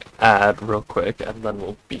quick ad real quick, and then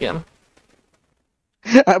we'll begin.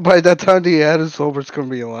 By that time the ad is over, it's gonna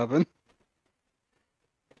be 11.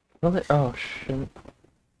 Really? Oh, shit.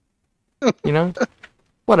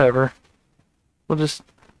 Whatever. We'll just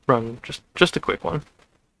run just a quick one.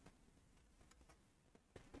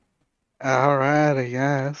 Alright, I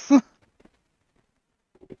guess.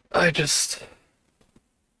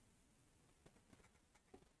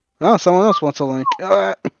 Oh, someone else wants a link.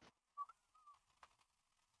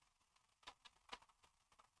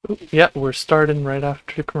 Yeah, we're starting right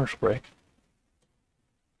after the commercial break.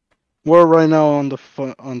 We're right now on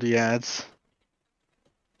the ads.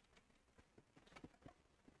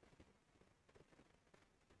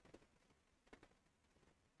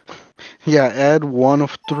 Yeah, add 1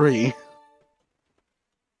 of 3.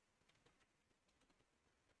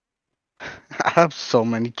 I have so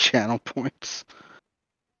many channel points.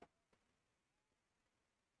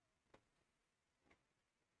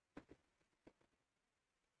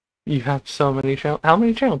 You have so many channel. How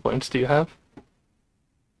many channel points do you have?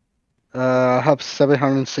 I have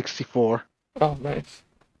 764. Oh, nice.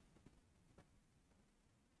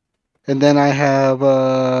 And then I have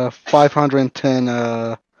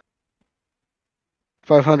 510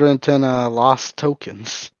 lost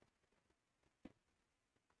tokens.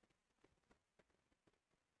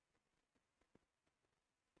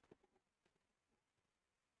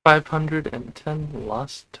 $510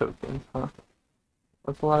 lost tokens, huh?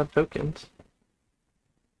 That's a lot of tokens.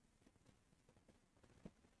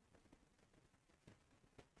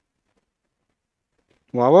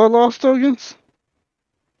 What lost tokens?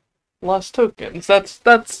 Lost tokens.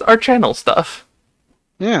 That's our channel stuff.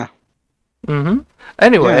 Yeah. Mm-hmm. Yeah,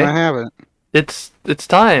 Anyway, and I have it. it's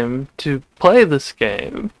time to play this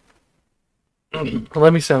game.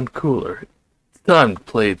 Let me sound cooler. It's time to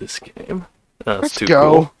play this game. That's Let's too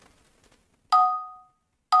go.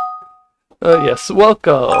 cool. Yes,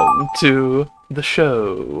 welcome to the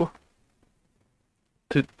show.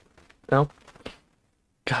 Oh,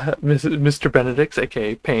 God, Mr. Benedict's,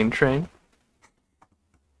 aka Pain Train.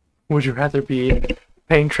 Would you rather be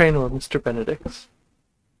Pain Train or Mr. Benedict's?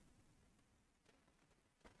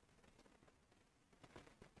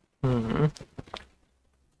 Hmm.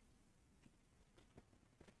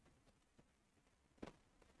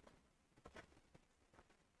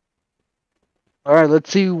 Alright,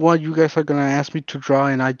 let's see what you guys are gonna ask me to draw,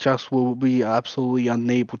 and I just will be absolutely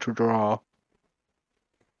unable to draw.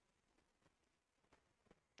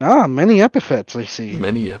 Ah, many epithets, I see.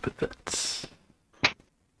 Many epithets.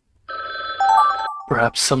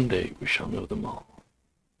 Perhaps someday we shall know them all.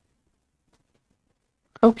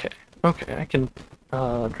 Okay, I can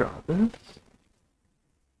draw this.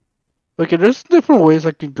 Okay, there's different ways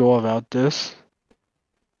I could go about this.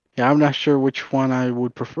 Yeah, I'm not sure which one I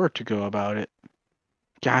would prefer to go about it.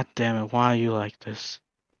 God damn it, why are you like this?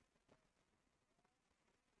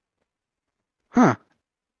 Huh.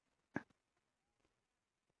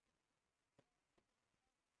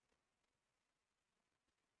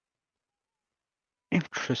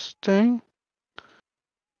 Interesting.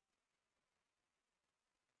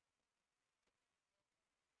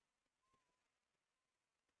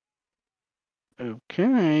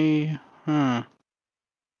 Okay. Huh.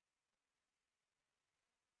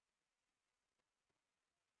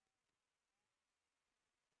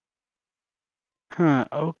 Huh,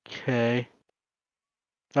 okay.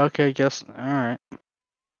 Okay, guess. Alright.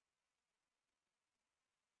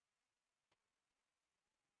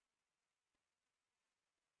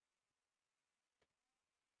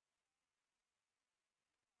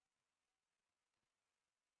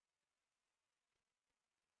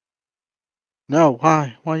 No,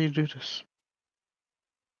 why? Why you do this?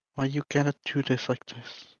 Why you cannot do this like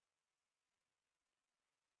this?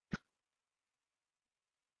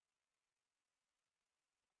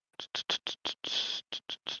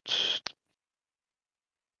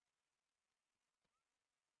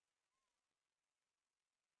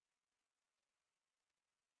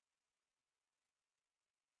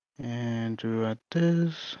 And do at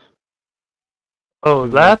this. Oh,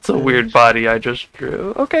 Do at that's a weird this. body I just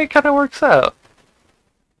drew. Okay, kind of works out.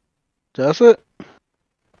 Does it?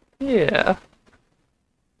 Yeah.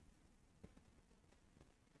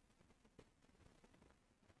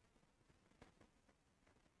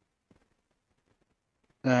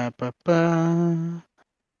 Ba ba ba.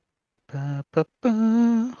 Ba ba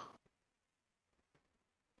ba.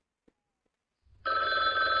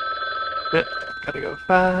 Shit, gotta go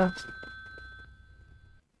fast.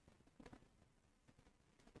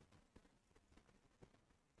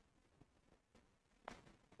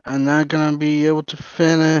 I'm not gonna be able to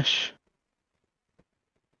finish.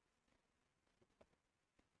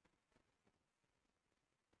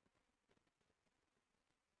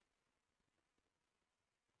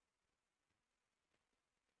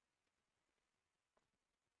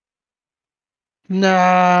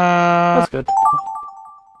 Nah. That's good.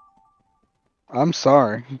 I'm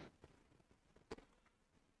sorry.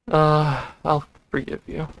 I'll forgive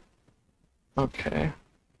you. Okay.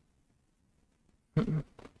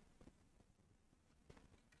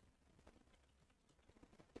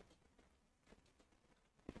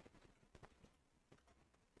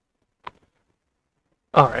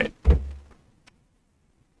 Alright.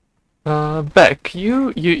 Beck,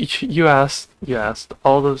 you asked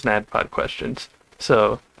all those NADPOD questions.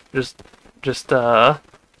 So just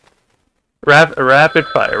Rapid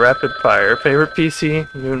fire, rapid fire. Favorite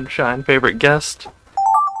PC, Moonshine. Favorite guest,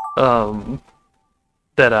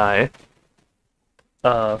 Deadeye.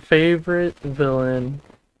 Favorite villain,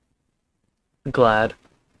 Glad.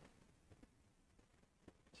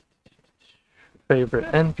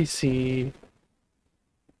 Favorite NPC.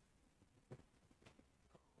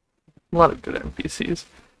 A lot of good NPCs.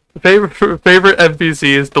 Favorite NPC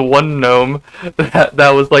is the one gnome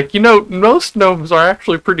that was like, most gnomes are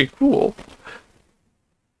actually pretty cool.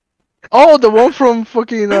 Oh, the one from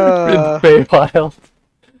fucking In the Feywild.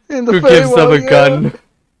 in the Who gives them a Feywild, gun?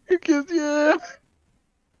 Who gives, yeah.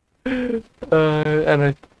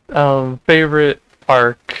 And a favorite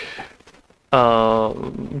arc,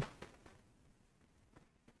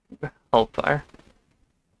 Hellfire.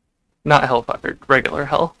 Not Hellfire, regular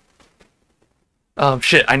Hell.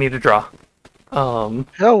 Shit, I need to draw.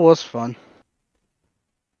 Hell was fun.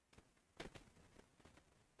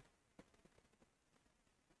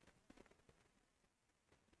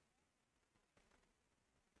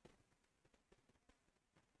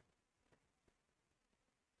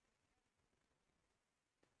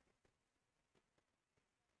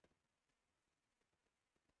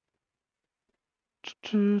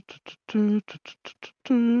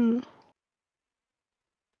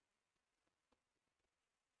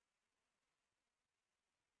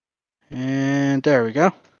 And there we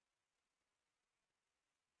go.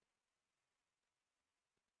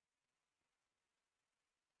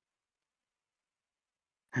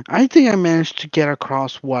 I think I managed to get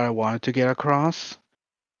across what I wanted to get across.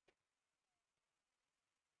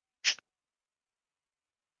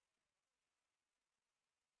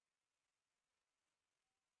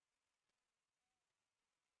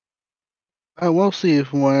 I will see if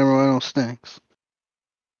everyone else thinks.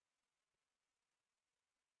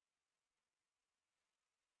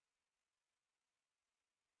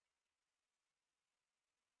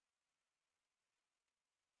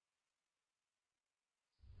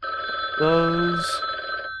 Those.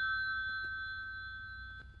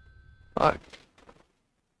 Fuck.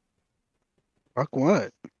 Fuck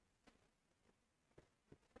what?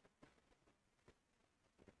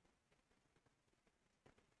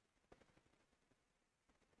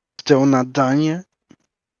 Still not done yet?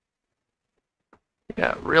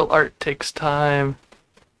 Yeah, real art takes time.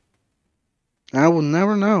 I will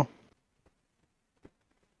never know.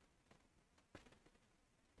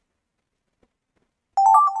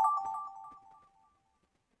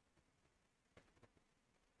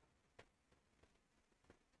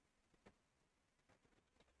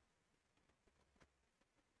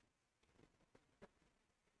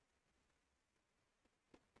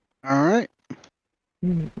 Alright.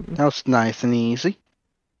 That was nice and easy.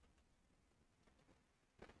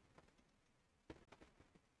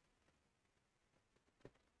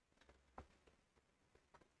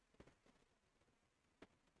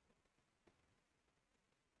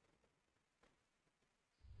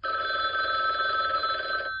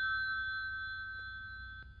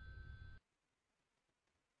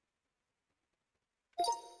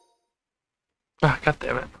 Ah, God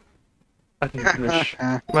damn it. I didn't finish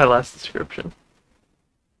my last description.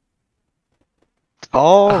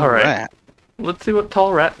 Alright. Let's see what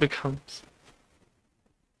tall rat becomes.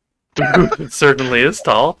 It certainly is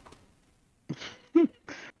tall.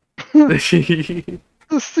 The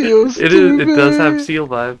seal's It does have seal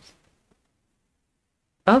vibes.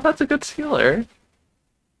 Oh, that's a good seal, Eric.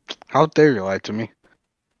 How dare you lie to me?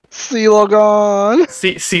 Sealogon!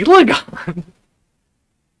 Sealagon!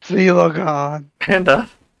 Sealogon! Panda.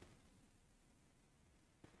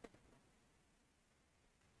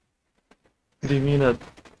 Do you mean a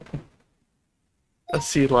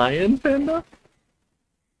sea lion, Panda?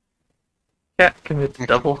 Cat commits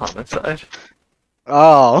double homicide.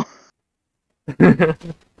 Oh.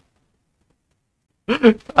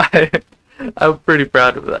 I'm pretty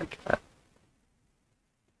proud of that cat.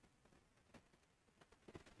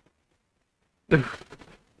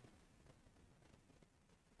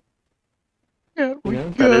 Yeah,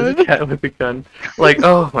 that is a cat with a gun. Like,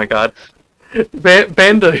 oh my god.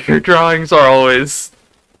 Banda, your drawings are always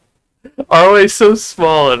so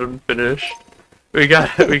small and unfinished. We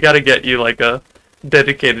gotta get you like a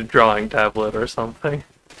dedicated drawing tablet or something.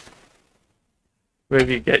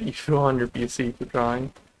 Maybe get you on your PC for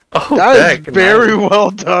drawing. Oh, that is very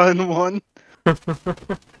well done one.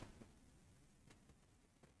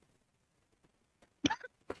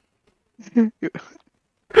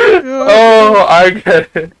 Oh, I get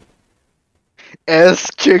it. S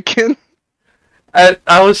chicken.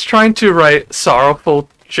 I was trying to write sorrowful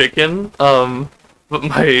chicken, but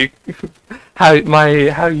how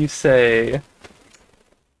you say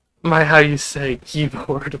my how you say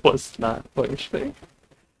keyboard was not functioning.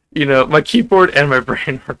 You know, my keyboard and my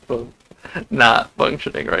brain are both not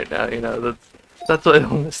functioning right now. You know, that's what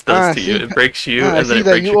illness does to you. It breaks you, I and then see it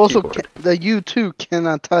that breaks you your also keyboard. that you too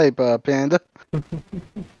cannot type, Panda.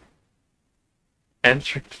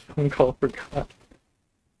 Answering the phone call for God.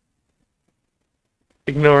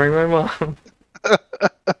 Ignoring my mom.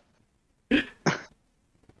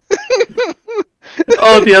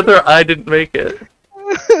 Oh, the other I didn't make it.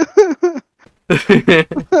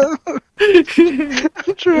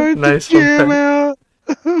 I'm trying to Nice one, jam Pen. out.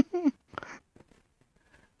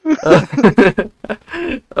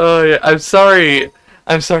 Oh yeah, I'm sorry.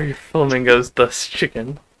 I'm sorry your flamingo's thus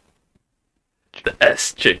chicken. The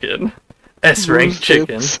S chicken. S rank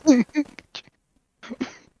chicken.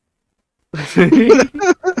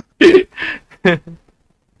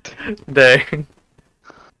 Dang.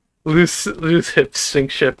 Loose hip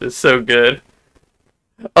sink shift is so good.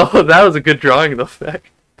 Oh, that was a good drawing though,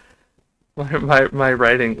 Feck. My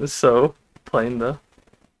writing is so plain though.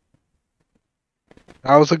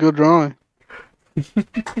 That was a good drawing.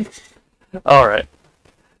 Alright.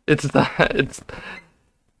 It's time.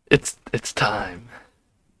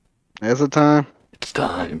 Is it time? It's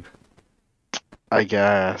time. I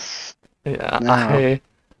guess. Yeah, No.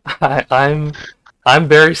 I'm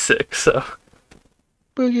very sick, so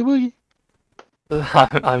Boogie boogie.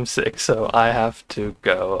 I'm sick, so I have to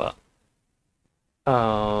go.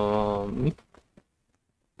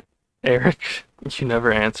 Eric, you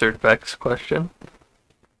never answered Beck's question.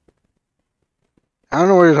 I don't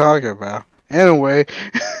know what you're talking about. Anyway.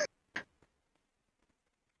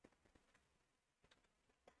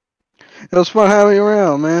 It was fun having you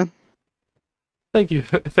around, man. Thank you,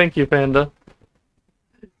 Panda.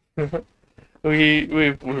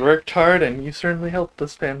 we worked hard, and you certainly helped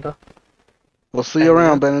us, Panda. We'll see you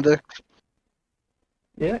around, Benedict.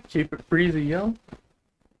 Yeah, keep it breezy, yo.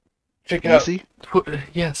 Check Easy. out,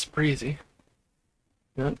 yes, breezy.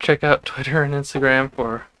 You know, check out Twitter and Instagram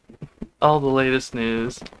for all the latest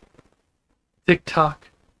news. TikTok.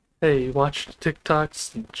 Hey, watch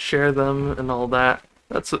TikToks, share them, and all that.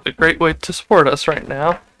 That's a great way to support us right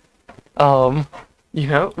now. You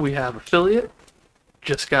know, we have affiliate.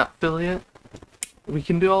 Just got affiliate. We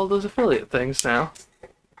can do all those affiliate things now.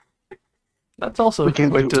 That's also a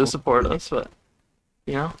way to support us, but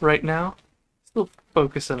you know, right now, still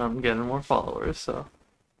focusing on getting more followers, so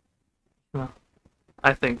you know,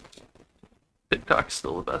 I think TikTok's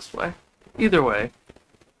still the best way. Either way.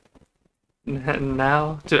 And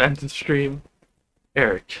now, to end the stream,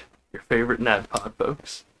 Eric, your favorite NADPOD,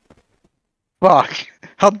 folks. Fuck.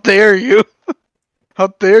 How dare you? How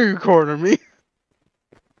dare you corner me?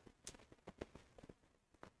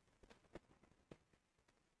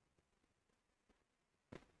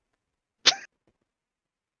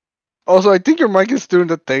 Also, I think your mic is doing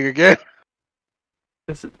the thing again.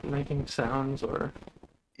 Is it making sounds or?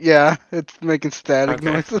 Yeah, it's making static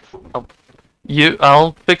Okay. noises.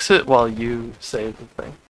 I'll fix it while you say the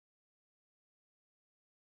thing.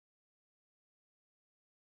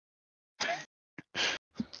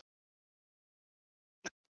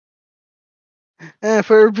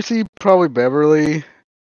 Favorite PC, probably Beverly.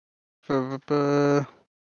 Favorite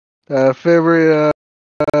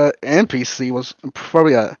NPC was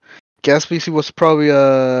probably a guest PC was probably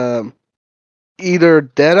either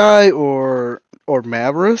Deadeye or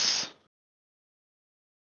Mavris.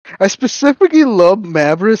 I specifically love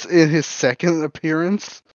Mavris in his second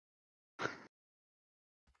appearance.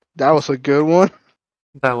 That was a good one.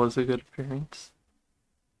 That was a good appearance.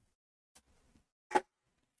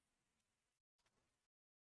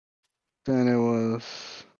 Then it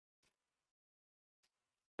was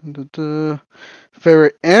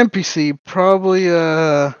favorite NPC probably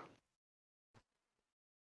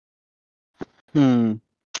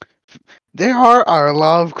There are a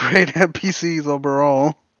lot of great NPCs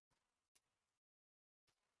overall.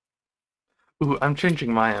 Ooh, I'm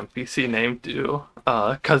changing my NPC name to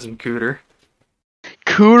Cousin Cooter.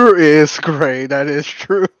 Cooter is great, that is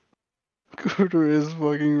true. Cooter is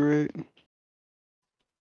fucking great.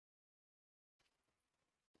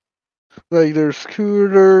 Like, there's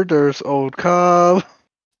Cooter, there's Old Cobb.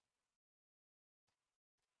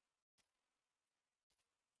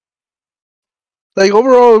 Like,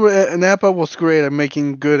 overall, Napa was great at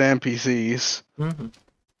making good NPCs.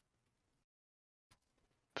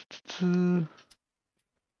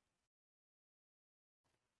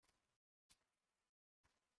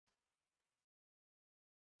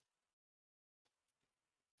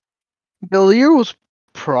 Gallier was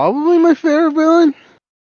probably my favorite villain.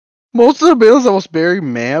 Most of the villains I was very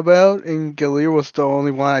mad about, and Gallier was the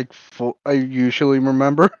only one I usually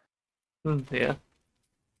remember. Yeah.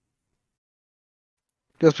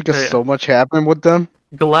 Just because Yeah. so much happened with them.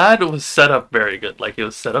 Glad was set up very good. Like, he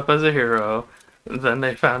was set up as a hero. Then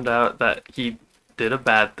they found out that he did a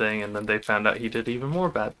bad thing, and then they found out he did even more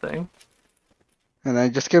bad thing. And I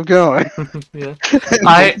just kept going. Yeah. And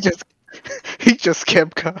I he just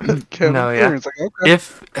kept going. no, yeah. It's like, okay.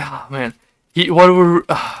 If oh man,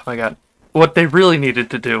 oh my god, what they really needed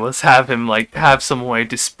to do was have him like have some way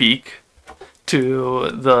to speak to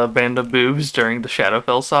the band of boobs during the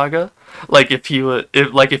Shadowfell saga. Like if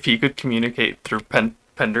he could communicate through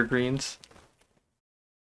pendergreens.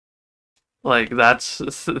 Like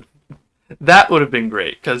that would have been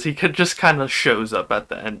great because he could just kind of shows up at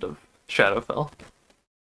the end of Shadowfell.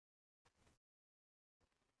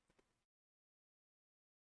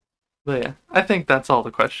 But yeah, I think that's all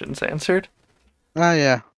the questions answered. Ah,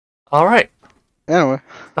 yeah. All right, Anyway.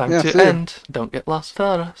 time Yeah, to see ya. end. Don't get lost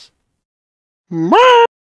without us. Bye.